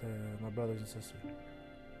movie with my brothers and sisters.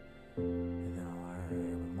 And then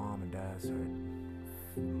my mom and dad started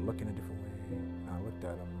looking a different way. And I looked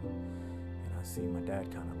at them, and I see my dad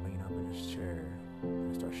kind of lean up in his chair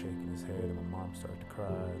and start shaking his head, and my mom started to cry.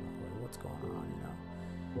 And I was like, what's going on,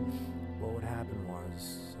 Well, what happened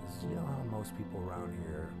was, you know how most people around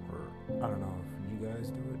here, or I don't know if you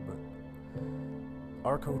guys do it, but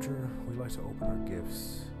our culture, we like to open our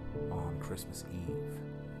gifts on Christmas Eve.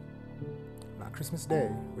 Not Christmas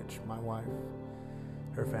Day, which my wife,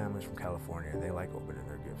 her family's from California, they like opening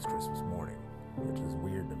their gifts Christmas morning, which is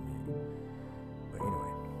weird to me. But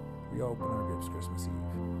anyway, we open our gifts Christmas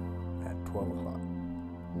Eve at 12 o'clock.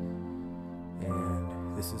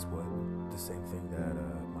 And this is the same thing that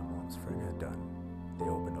my mom's friend had done. They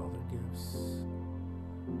opened all their gifts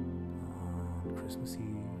on Christmas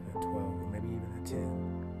Eve at 12, or maybe even at 10.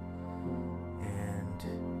 And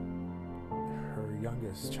her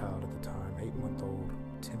youngest child at the time, 8-month-old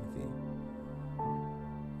Timothy,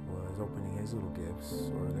 was opening his little gifts,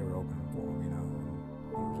 or they were opening for him,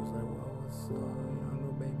 And he was just like, well, it's,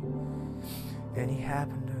 little baby. And he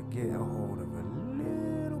happened to get a hold of a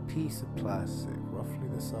little piece of plastic, roughly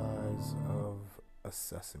the size of a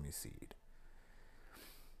sesame seed.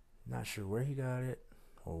 Not sure where he got it,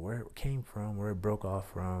 or where it came from, where it broke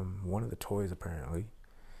off from, one of the toys apparently.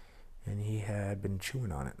 And he had been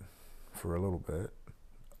chewing on it for a little bit,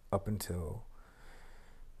 up until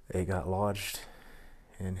it got lodged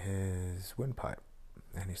in his windpipe,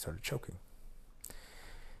 and he started choking.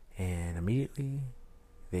 And immediately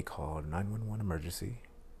they called 911 emergency.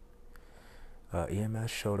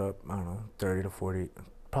 EMS showed up, 30 to 40,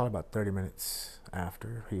 probably about 30 minutes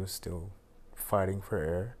after. He was still fighting for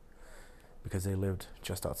air because they lived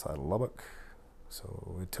just outside of Lubbock,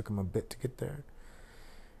 so it took him a bit to get there.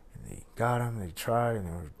 And they got him, they tried, and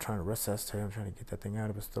they were trying to resuscitate him, trying to get that thing out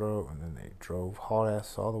of his throat, and then they hauled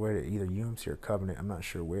ass all the way to either UMC or Covenant, I'm not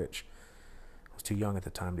sure which. I was too young at the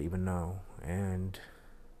time to even know, and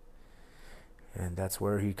that's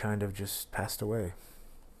where he kind of just passed away.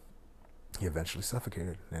 He eventually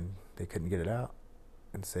suffocated, and they couldn't get it out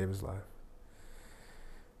and save his life.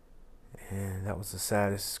 And that was the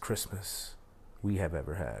saddest Christmas we have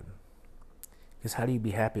ever had. Because how do you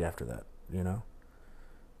be happy after that,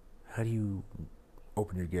 How do you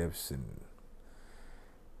open your gifts and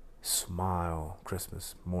smile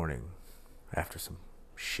Christmas morning after some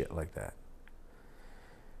shit like that?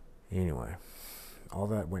 Anyway, all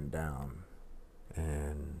that went down,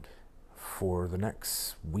 and for the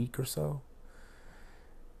next week or so,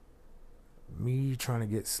 me trying to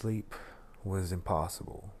get sleep was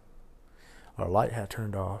impossible. Our light had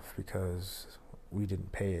turned off because we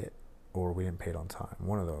didn't pay it, or we didn't pay it on time,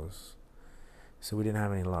 one of those. So we didn't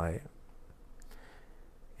have any light,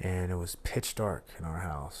 and it was pitch dark in our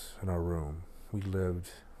house, in our room. We lived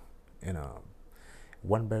in a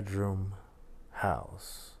 1-bedroom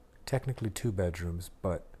house, technically 2 bedrooms,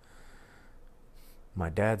 but my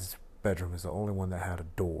dad's bedroom is the only one that had a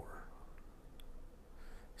door.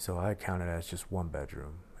 So I counted it as just 1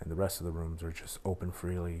 bedroom, and the rest of the rooms are just open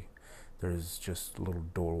freely. There's just little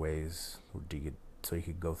doorways so you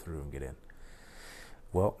could go through and get in.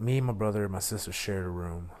 Well, me and my brother and my sister shared a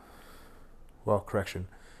room. Well, correction.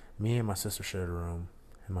 Me and my sister shared a room,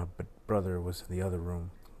 and my brother was in the other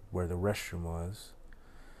room where the restroom was.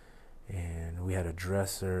 And we had a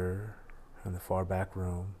dresser in the far back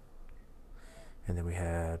room. And then we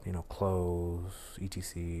had, clothes,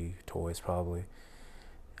 etc., toys probably.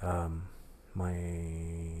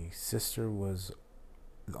 My sister was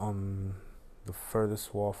on the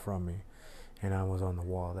furthest wall from me, and I was on the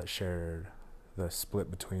wall that shared the split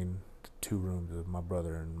between the two rooms of my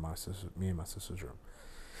brother and me and my sister's room.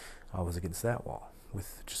 I was against that wall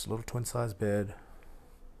with just a little twin-size bed.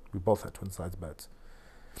 We both had twin-size beds.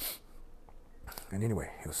 And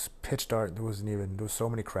anyway, it was pitch dark. There was so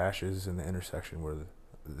many crashes in the intersection where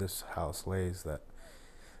this house lays that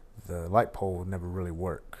the light pole would never really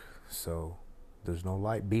work. So there's no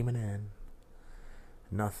light beaming in,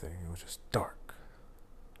 nothing. It was just dark.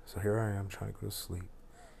 So here I am trying to go to sleep.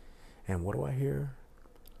 And what do I hear?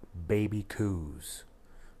 Baby coos.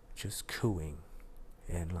 Just cooing.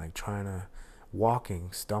 And like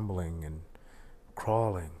walking, stumbling, and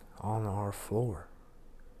crawling on our floor.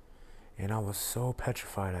 And I was so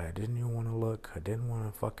petrified I didn't even want to look. I didn't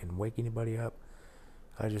want to fucking wake anybody up.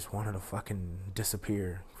 I just wanted to fucking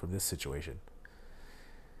disappear from this situation.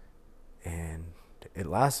 And it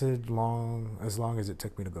lasted as long as it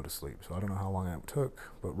took me to go to sleep. So I don't know how long it took,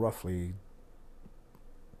 but roughly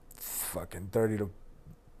fucking 30 minutes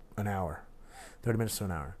to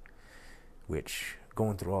an hour. Which,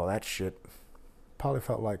 going through all that shit, probably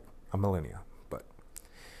felt like a millennia. But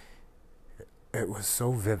it was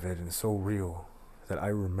so vivid and so real that I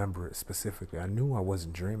remember it specifically. I knew I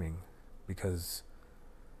wasn't dreaming because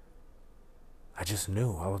I just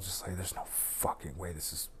knew. I was just like, there's no fucking way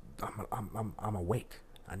this is... I'm awake.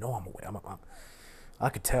 I know I'm awake. I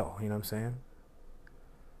could tell, you know what I'm saying?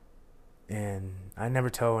 And I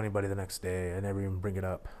never tell anybody the next day. I never even bring it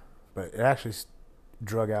up. But it actually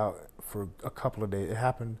drug out for a couple of days. It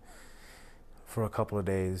happened for a couple of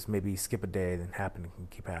days, maybe skip a day, then happen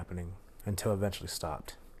and keep happening until it eventually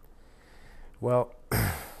stopped. Well,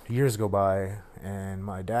 years go by, and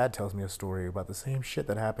my dad tells me a story about the same shit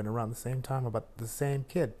that happened around the same time about the same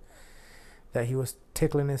kid. That he was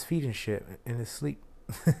tickling his feet and shit in his sleep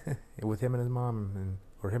with him and his mom,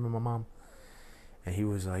 or him and my mom. And he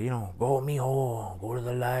was like, go mijo, go to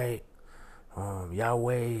the light.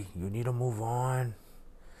 Yahweh, you need to move on.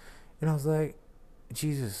 And I was like,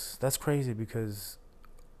 Jesus, that's crazy, because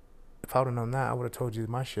if I would have known that, I would have told you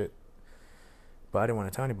my shit. But I didn't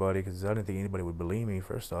want to tell anybody because I didn't think anybody would believe me,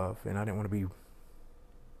 first off. And I didn't want to be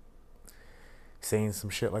saying some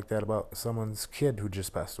shit like that about someone's kid who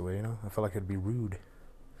just passed away, I felt like it'd be rude.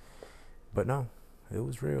 But no, it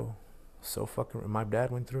was real. So fucking... My dad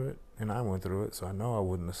went through it, and I went through it, so I know I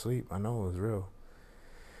wasn't asleep. I know it was real.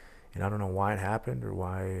 And I don't know why it happened or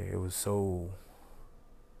why it was so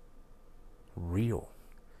real.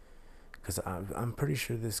 Because I'm pretty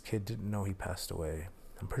sure this kid didn't know he passed away.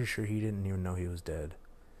 I'm pretty sure he didn't even know he was dead.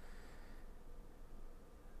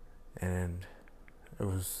 And it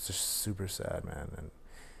was just super sad, man. And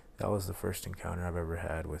that was the first encounter I've ever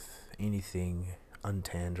had with anything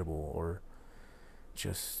untangible or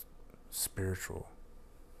just spiritual.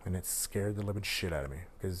 And it scared the living shit out of me.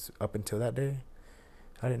 Because up until that day,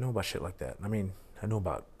 I didn't know about shit like that. I mean, I know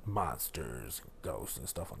about monsters and ghosts and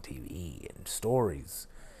stuff on TV and stories.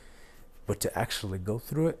 But to actually go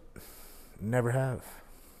through it, never have.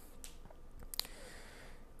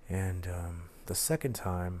 And the second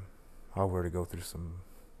time I were to go through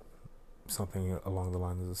something along the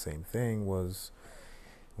lines of the same thing was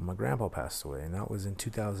when my grandpa passed away, and that was in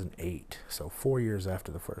 2008, so 4 years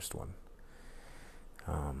after the first one.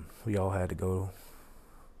 We all had to go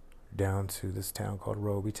down to this town called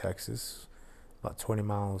Roby, Texas, about 20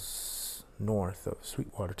 miles north of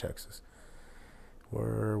Sweetwater, Texas,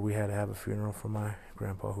 where we had to have a funeral for my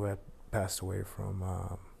grandpa who had passed away from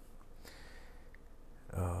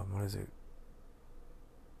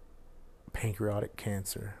pancreatic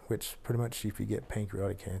cancer, which pretty much, if you get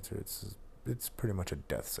pancreatic cancer, it's pretty much a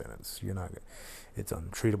death sentence. It's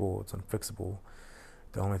untreatable, it's unfixable.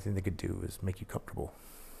 The only thing they could do is make you comfortable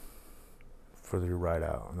for your ride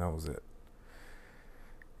out, and that was it.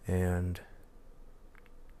 And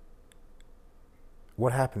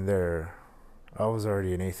what happened there, I was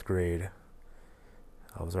already in 8th grade.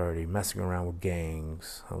 I was already messing around with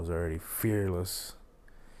gangs. I was already fearless.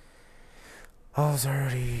 I was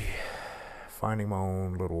already finding my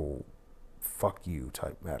own little fuck you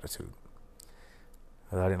type attitude.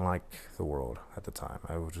 I didn't like the world at the time.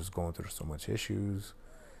 I was just going through so much issues.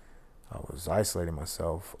 I was isolating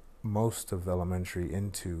myself most of elementary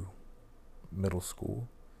into middle school.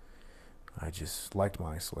 I just liked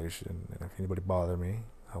my isolation, and if anybody bothered me,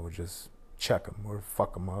 I would just check them or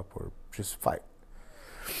fuck them up or just fight.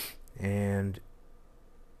 And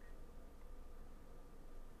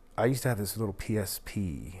I used to have this little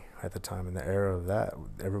PSP at the time. In the era of that,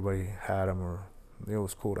 everybody had them, or it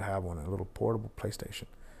was cool to have one, a little portable PlayStation.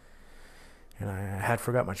 And I had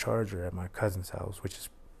forgot my charger at my cousin's house, which is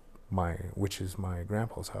my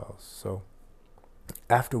grandpa's house. So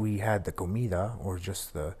after we had the comida, or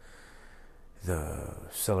just the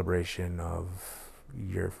celebration of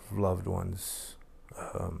your loved ones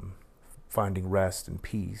finding rest and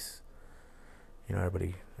peace,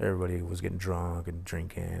 everybody was getting drunk and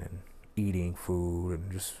drinking and eating food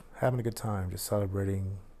and just having a good time, just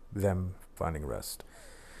celebrating them finding rest.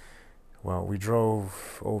 Well, we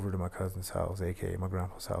drove over to my cousin's house, aka my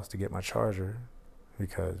grandpa's house, to get my charger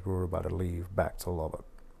because we were about to leave back to Lubbock.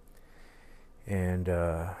 And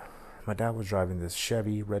my dad was driving this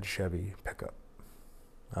red Chevy pickup,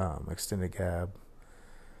 extended cab,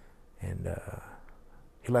 and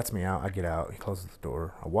he lets me out. I get out. He closes the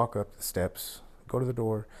door. I walk up the steps, go to the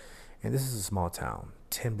door, and this is a small town,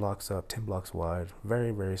 10 blocks up, 10 blocks wide,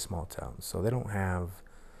 very, very small town. So they don't have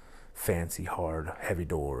fancy, hard, heavy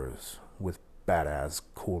doors with badass,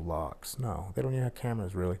 cool locks. No, they don't even have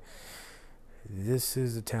cameras, really. This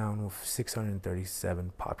is a town with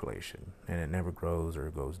 637 population, and it never grows or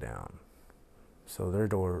goes down. So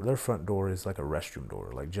their front door is like a restroom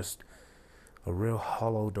door, like just a real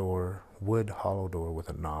hollow door, wood hollow door with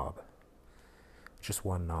a knob, just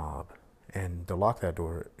one knob. And to lock that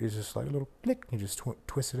door is just like a little click. You just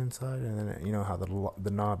twist it inside, and then you know how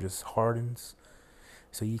the knob just hardens,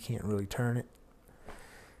 so you can't really turn it.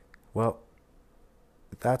 Well,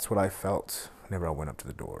 that's what I felt whenever I went up to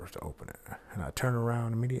the door to open it. And I turned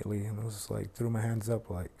around immediately and I was like, threw my hands up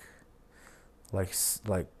like I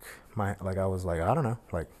was like, I don't know,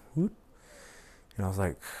 like, whoop. And I was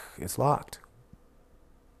like, it's locked.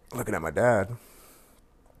 Looking at my dad,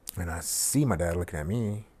 and I see my dad looking at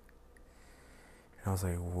me. And I was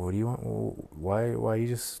like, what do you want? Why are you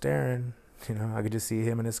just staring? I could just see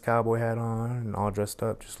him in his cowboy hat on and all dressed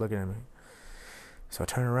up, just looking at me. So I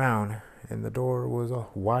turned around, and the door was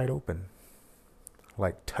wide open,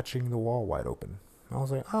 like touching the wall wide open. I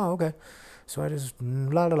was like, oh, okay. So I just,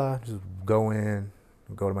 just go in,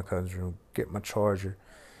 go to my cousin's room, get my charger.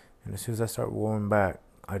 And as soon as I start warming back,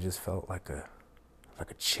 I just felt like a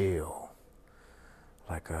chill,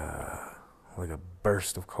 like a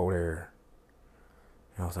burst of cold air.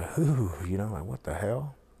 And I was like, ooh, like, what the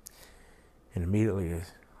hell? And immediately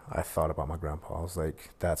I thought about my grandpa. I was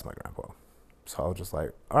like, that's my grandpa. So I was just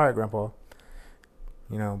like, all right, Grandpa,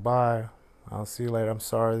 bye. I'll see you later. I'm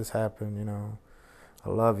sorry this happened, I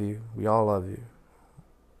love you. We all love you.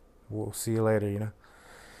 We'll see you later,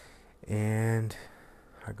 And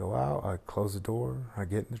I go out, I close the door, I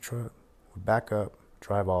get in the truck, we back up,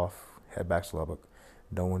 drive off, head back to Lubbock.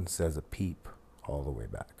 No one says a peep all the way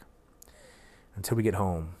back. Until we get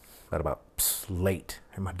home, at about late,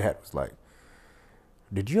 and my dad was like,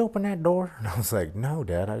 did you open that door? And I was like, no,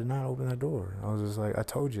 Dad, I did not open that door. I was just like, I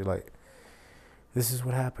told you, like, this is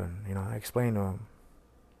what happened. I explained to him.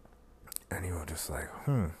 And he was just like,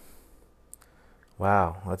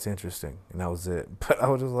 wow, that's interesting. And that was it. But I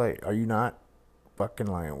was just like, are you not fucking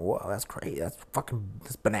like, whoa, that's crazy. That's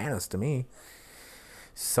bananas to me.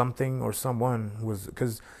 Something or someone was,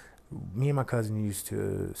 because me and my cousin used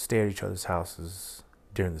to stay at each other's houses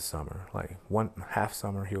during the summer. Like one half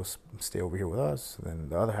summer he'll stay over here with us, and then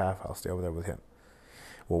the other half I'll stay over there with him.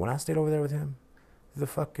 Well, when I stayed over there with him,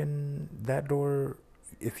 that door,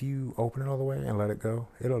 if you open it all the way and let it go,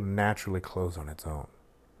 it'll naturally close on its own.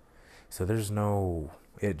 So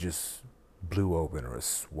it just blew open or it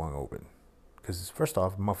swung open. Because first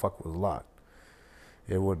off, motherfucker was locked.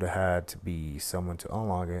 It would have had to be someone to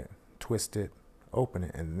unlock it, twist it, open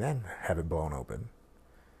it, and then have it blown open.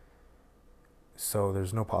 So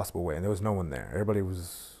there's no possible way, and there was no one there. Everybody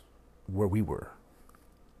was where we were.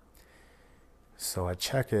 So I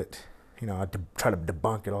check it, I try to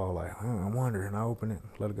debunk it all, like, I wonder, and I open it,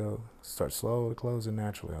 let it go, start slowly closing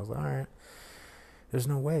naturally. I was like, all right, there's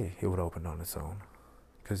no way it would open on its own,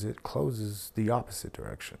 because it closes the opposite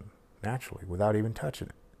direction naturally without even touching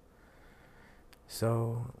it.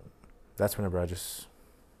 So that's whenever I just,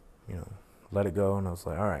 let it go, and I was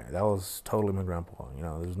like, all right, that was totally my grandpa.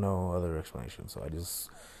 There's no other explanation. So I just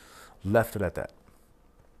left it at that.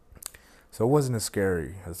 So it wasn't as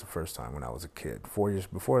scary as the first time when I was a kid. 4 years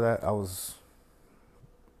before that, I was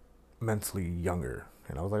mentally younger,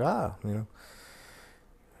 and I was like,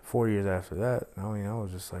 4 years after that, I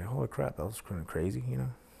was just like, holy crap, that was kind of crazy,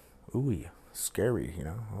 ooh, yeah. scary,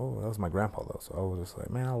 Oh, that was my grandpa though, so I was just like,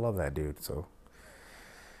 man, I love that dude. So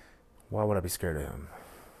why would I be scared of him?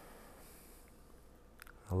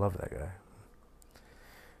 I love that guy.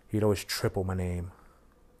 He'd always triple my name.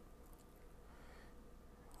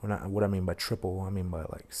 What I mean by triple, I mean by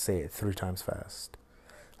like say it 3 times fast.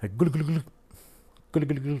 Like gully gully gully gully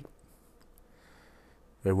gully gully.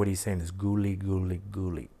 Or what he's saying is gooly gooly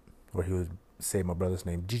gooly. Or he would say my brother's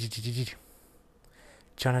name, Chana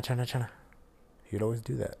Chana Chana. He'd always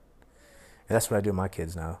do that. And that's what I do with my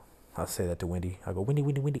kids now. I'll say that to Wendy. I go, Wendy,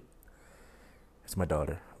 Wendy, Wendy. It's my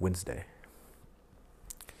daughter, Wednesday.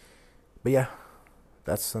 But yeah,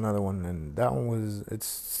 that's another one. And that one was,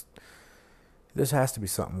 this has to be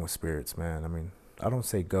something with spirits, man. I mean, I don't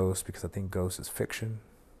say ghosts because I think ghosts is fiction.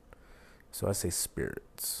 So I say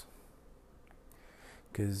spirits.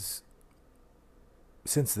 Because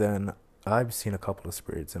since then, I've seen a couple of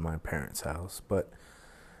spirits in my parents' house. But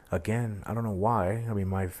again, I don't know why. I mean,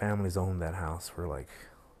 my family's owned that house for like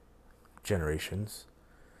generations.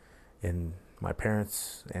 And my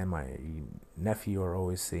parents and my nephew are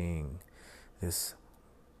always seeing this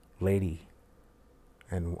lady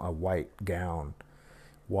in a white gown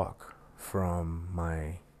walk from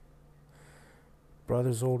my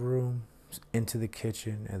brother's old room into the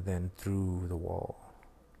kitchen and then through the wall.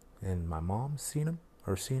 And my mom's seen her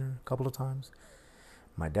a couple of times.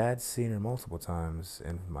 My dad's seen her multiple times,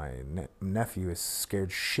 and my nephew is scared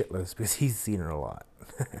shitless because he's seen her a lot.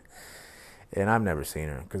 And I've never seen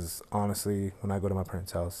her because honestly, when I go to my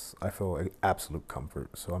parents' house, I feel absolute comfort.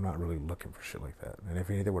 So I'm not really looking for shit like that. And if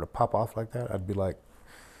anything were to pop off like that, I'd be like,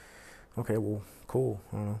 okay, well, cool.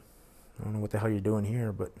 I don't know what the hell you're doing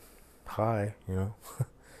here, but hi,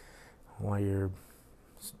 while you're,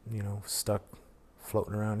 stuck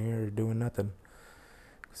floating around here doing nothing.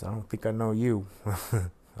 Because I don't think I know you.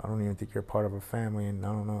 I don't even think you're part of a family, and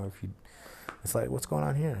I don't know if you. It's like, what's going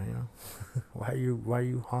on here? Why are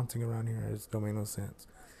you haunting around here? It don't make no sense.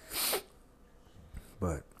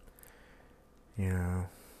 But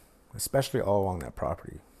especially all along that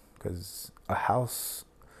property, because a house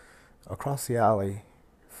across the alley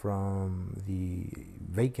from the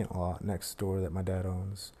vacant lot next door that my dad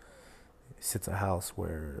owns sits a house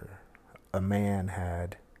where a man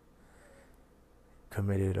had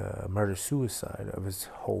committed a murder-suicide of his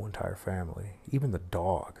whole entire family, even the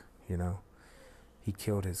dog. He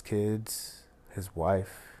killed his kids, his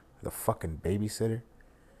wife, the fucking babysitter,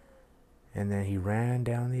 and then he ran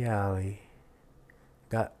down the alley,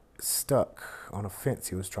 got stuck on a fence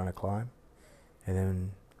he was trying to climb, and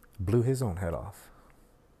then blew his own head off.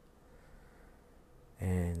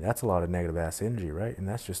 And that's a lot of negative ass energy, right? And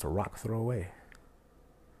that's just a rock throw away.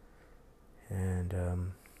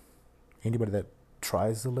 And anybody that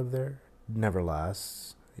tries to live there never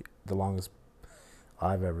lasts. The longest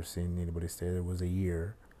I've ever seen anybody stay there was a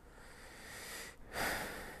year.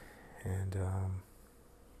 And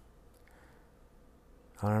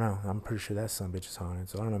I don't know. I'm pretty sure that son bitch is haunted.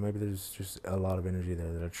 So I don't know. Maybe there's just a lot of energy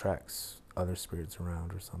there that attracts other spirits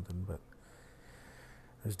around or something. But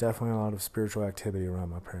there's definitely a lot of spiritual activity around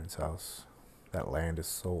my parents' house. That land is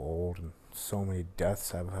so old and so many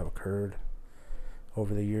deaths have occurred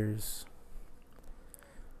over the years.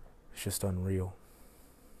 It's just unreal.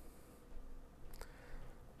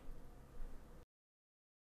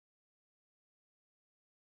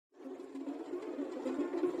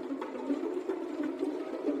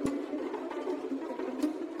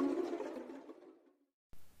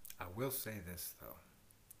 I will say this though.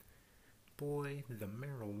 Boy, the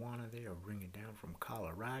marijuana they are bringing down from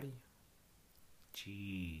Colorado.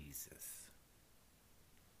 Jesus.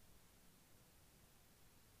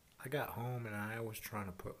 I got home and I was trying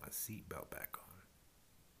to put my seatbelt back on.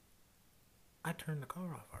 I turned the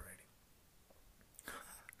car off already.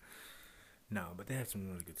 No, but they have some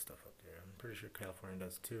really good stuff up there. I'm pretty sure California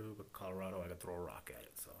does too, but Colorado, I could throw a rock at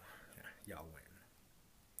it. So, yeah, y'all win.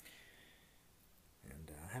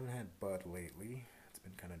 And I haven't had bud lately. It's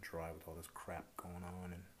been kind of dry with all this crap going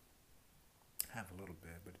on, and I have a little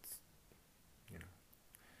bit, but it's,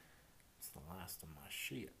 it's the last of my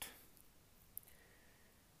shit.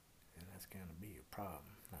 And that's going to be a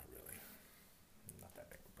problem. Not really. Not that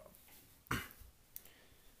big of a problem.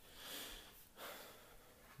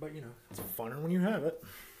 But, it's funner when you have it.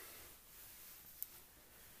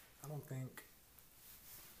 I don't think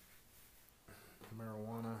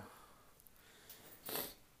marijuana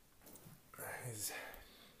is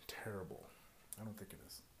terrible. I don't think it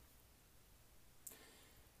is.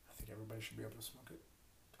 I think everybody should be able to smoke it.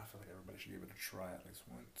 I feel like everybody should be able to try it at least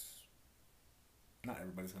once. Not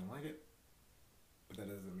everybody's going to like it, but that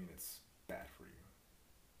doesn't mean it's bad for you.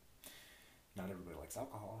 Not everybody likes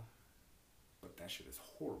alcohol. but that shit is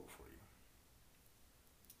horrible for you.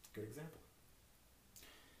 Good example.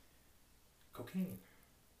 Cocaine.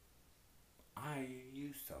 I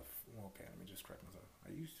used to, okay, let me just correct myself.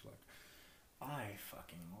 I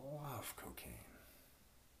fucking love cocaine.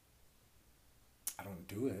 I don't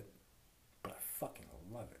do it, but I fucking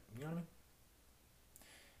love it. You know what I mean?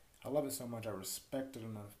 I love it so much I respect it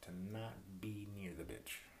enough to not be near the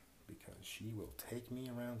bitch. Because she will take me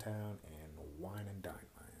around town and wine and dine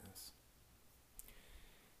my ass.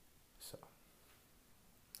 So,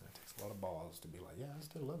 that takes a lot of balls to be like, yeah, I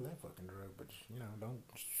still love that fucking drug, but, you know,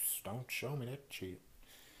 don't show me that shit.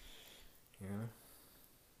 You know?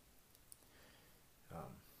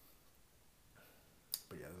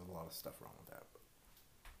 But yeah, there's a lot of stuff wrong with that. But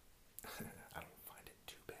I don't find it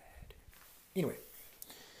too bad. Anyway,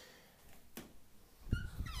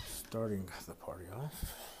 starting the party off,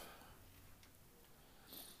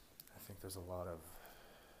 I think there's a lot of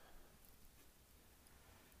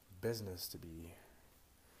business to be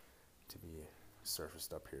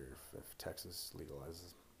surfaced up here if Texas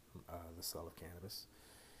legalizes the sale of cannabis.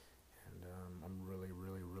 And I'm really,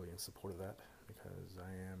 really, really in support of that because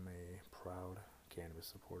I am a proud cannabis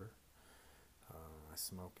supporter. I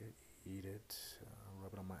smoke it, eat it,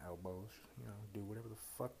 rub it on my elbows, you know, do whatever the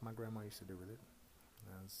fuck my grandma used to do with it.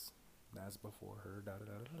 That's before her,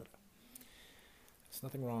 da-da-da-da-da. There's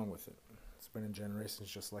nothing wrong with it. It's been in generations,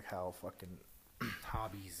 just like how fucking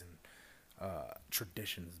hobbies and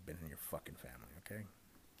traditions been in your fucking family, okay?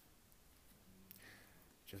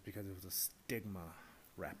 Just because it was a stigma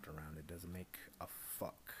wrapped around it doesn't make a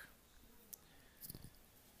fuck.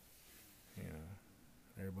 You know,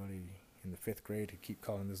 everybody in the 5th grade could keep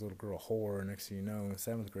calling this little girl a whore. Next thing you know, in the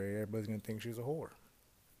 7th grade, everybody's gonna think she's a whore.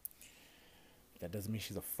 That doesn't mean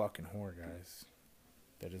she's a fucking whore, guys.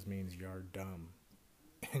 That just means y'all dumb.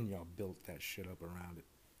 And y'all built that shit up around it.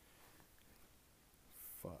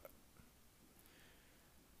 Fuck.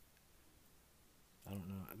 I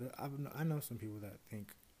don't know. I know some people that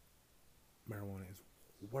think marijuana is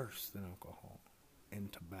worse than alcohol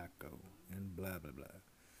and tobacco and blah, blah, blah.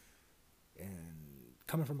 And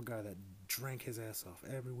coming from a guy that drank his ass off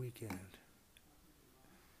every weekend.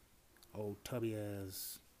 Old tubby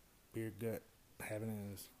ass, beer gut,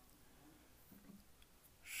 having ass.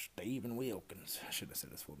 Stephen Wilkins. I should have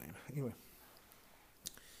said his full name. Anyway.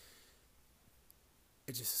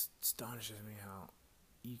 It just astonishes me how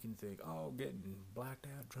you can think, oh, getting blacked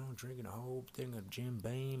out drunk, drinking a whole thing of Jim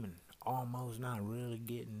Beam and almost not really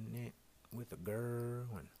getting it with a girl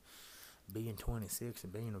and being 26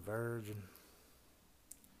 and being a virgin.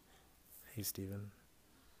 Hey, Steven,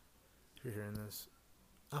 if you're hearing this,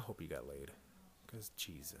 I hope you got laid. Because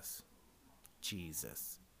Jesus.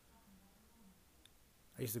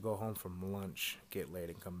 I used to go home from lunch, get laid,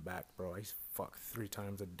 and come back, bro. I used to fuck 3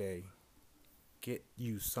 times a day. Get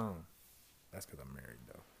you some. That's because I'm married,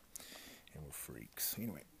 though. And we're freaks.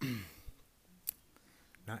 Anyway.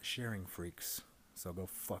 Not sharing freaks. So go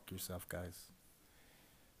fuck yourself, guys.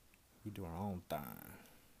 We do our own thing.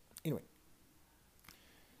 Anyway.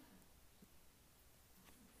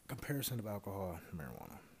 Comparison of alcohol and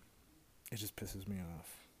marijuana. It just pisses me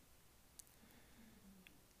off.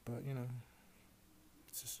 But, you know,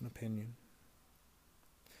 it's just an opinion.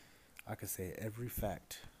 I could say every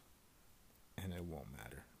fact, and it won't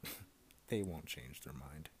matter. They won't change their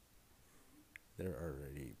mind. They're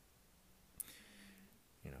already,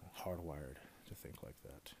 you know, hardwired to think like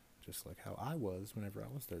that. Just like how I was whenever I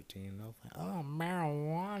was 13. I was like, oh,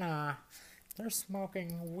 marijuana. They're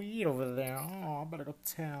smoking weed over there. Oh, I better go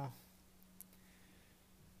tell.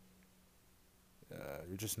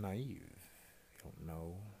 You're just naive. You don't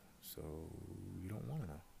know, so you don't want to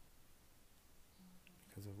know.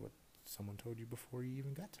 Because of what someone told you before you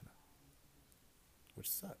even got to know. Which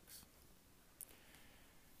sucks.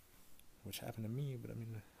 Which happened to me, but I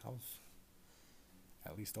mean, I was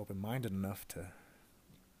at least open-minded enough to,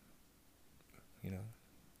 you know,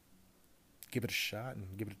 give it a shot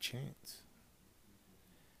and give it a chance.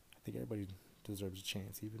 I think everybody deserves a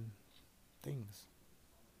chance, even things.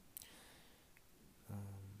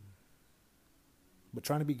 But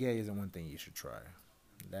trying to be gay isn't one thing you should try.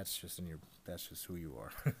 That's just who you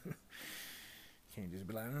are. You can't just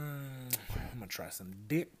be like, I'm gonna try some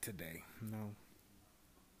dick today. No.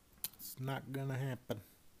 It's not gonna happen.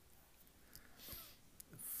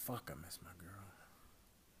 Fuck, I miss my girl.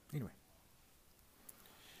 Anyway.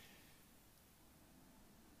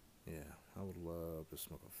 Yeah, I would love to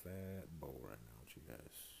smoke a fat bowl right now with you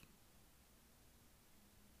guys.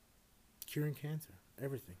 Curing cancer.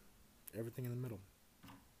 Everything. Everything in the middle.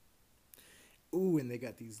 Ooh, and they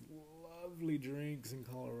got these lovely drinks in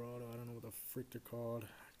Colorado. I don't know what the frick they're called.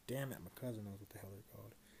 Damn it, my cousin knows what the hell they're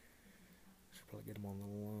called. I should probably get him on the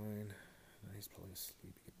line. No, he's probably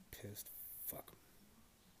asleep. He get pissed. Fuck him.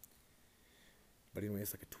 But anyway,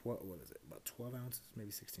 it's like a 12. What is it? About 12 ounces,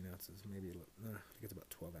 maybe 16 ounces, maybe. I think it's about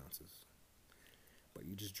 12 ounces. But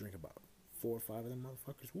you just drink about 4 or 5 of them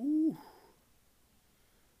motherfuckers. Woo!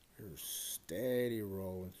 You're steady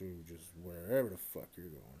rolling through just wherever the fuck you're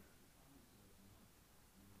going.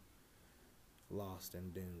 Lost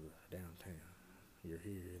in Denver, downtown. You're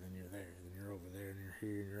here, then you're there, then you're over there, and you're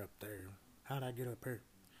here, and you're up there. How'd I get up here?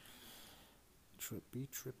 Trippy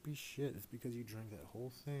shit. It's because you drank that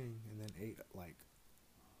whole thing and then ate like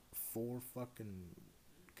 4 fucking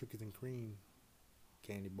cookies and cream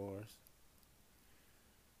candy bars.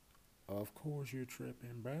 Of course you're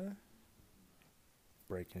tripping, bruh.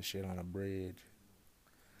 Breaking shit on a bridge.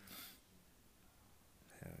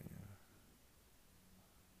 Hell yeah.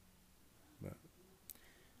 But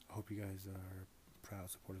I hope you guys are proud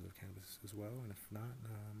supporters of cannabis as well, and if not,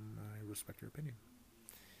 I respect your opinion.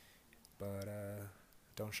 But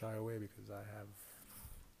don't shy away, because I have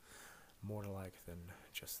more to like than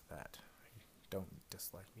just that. Don't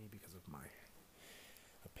dislike me because of my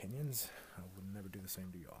opinions. I would never do the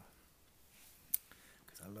same to y'all,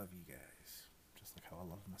 because I love you guys just like how I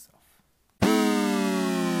love myself.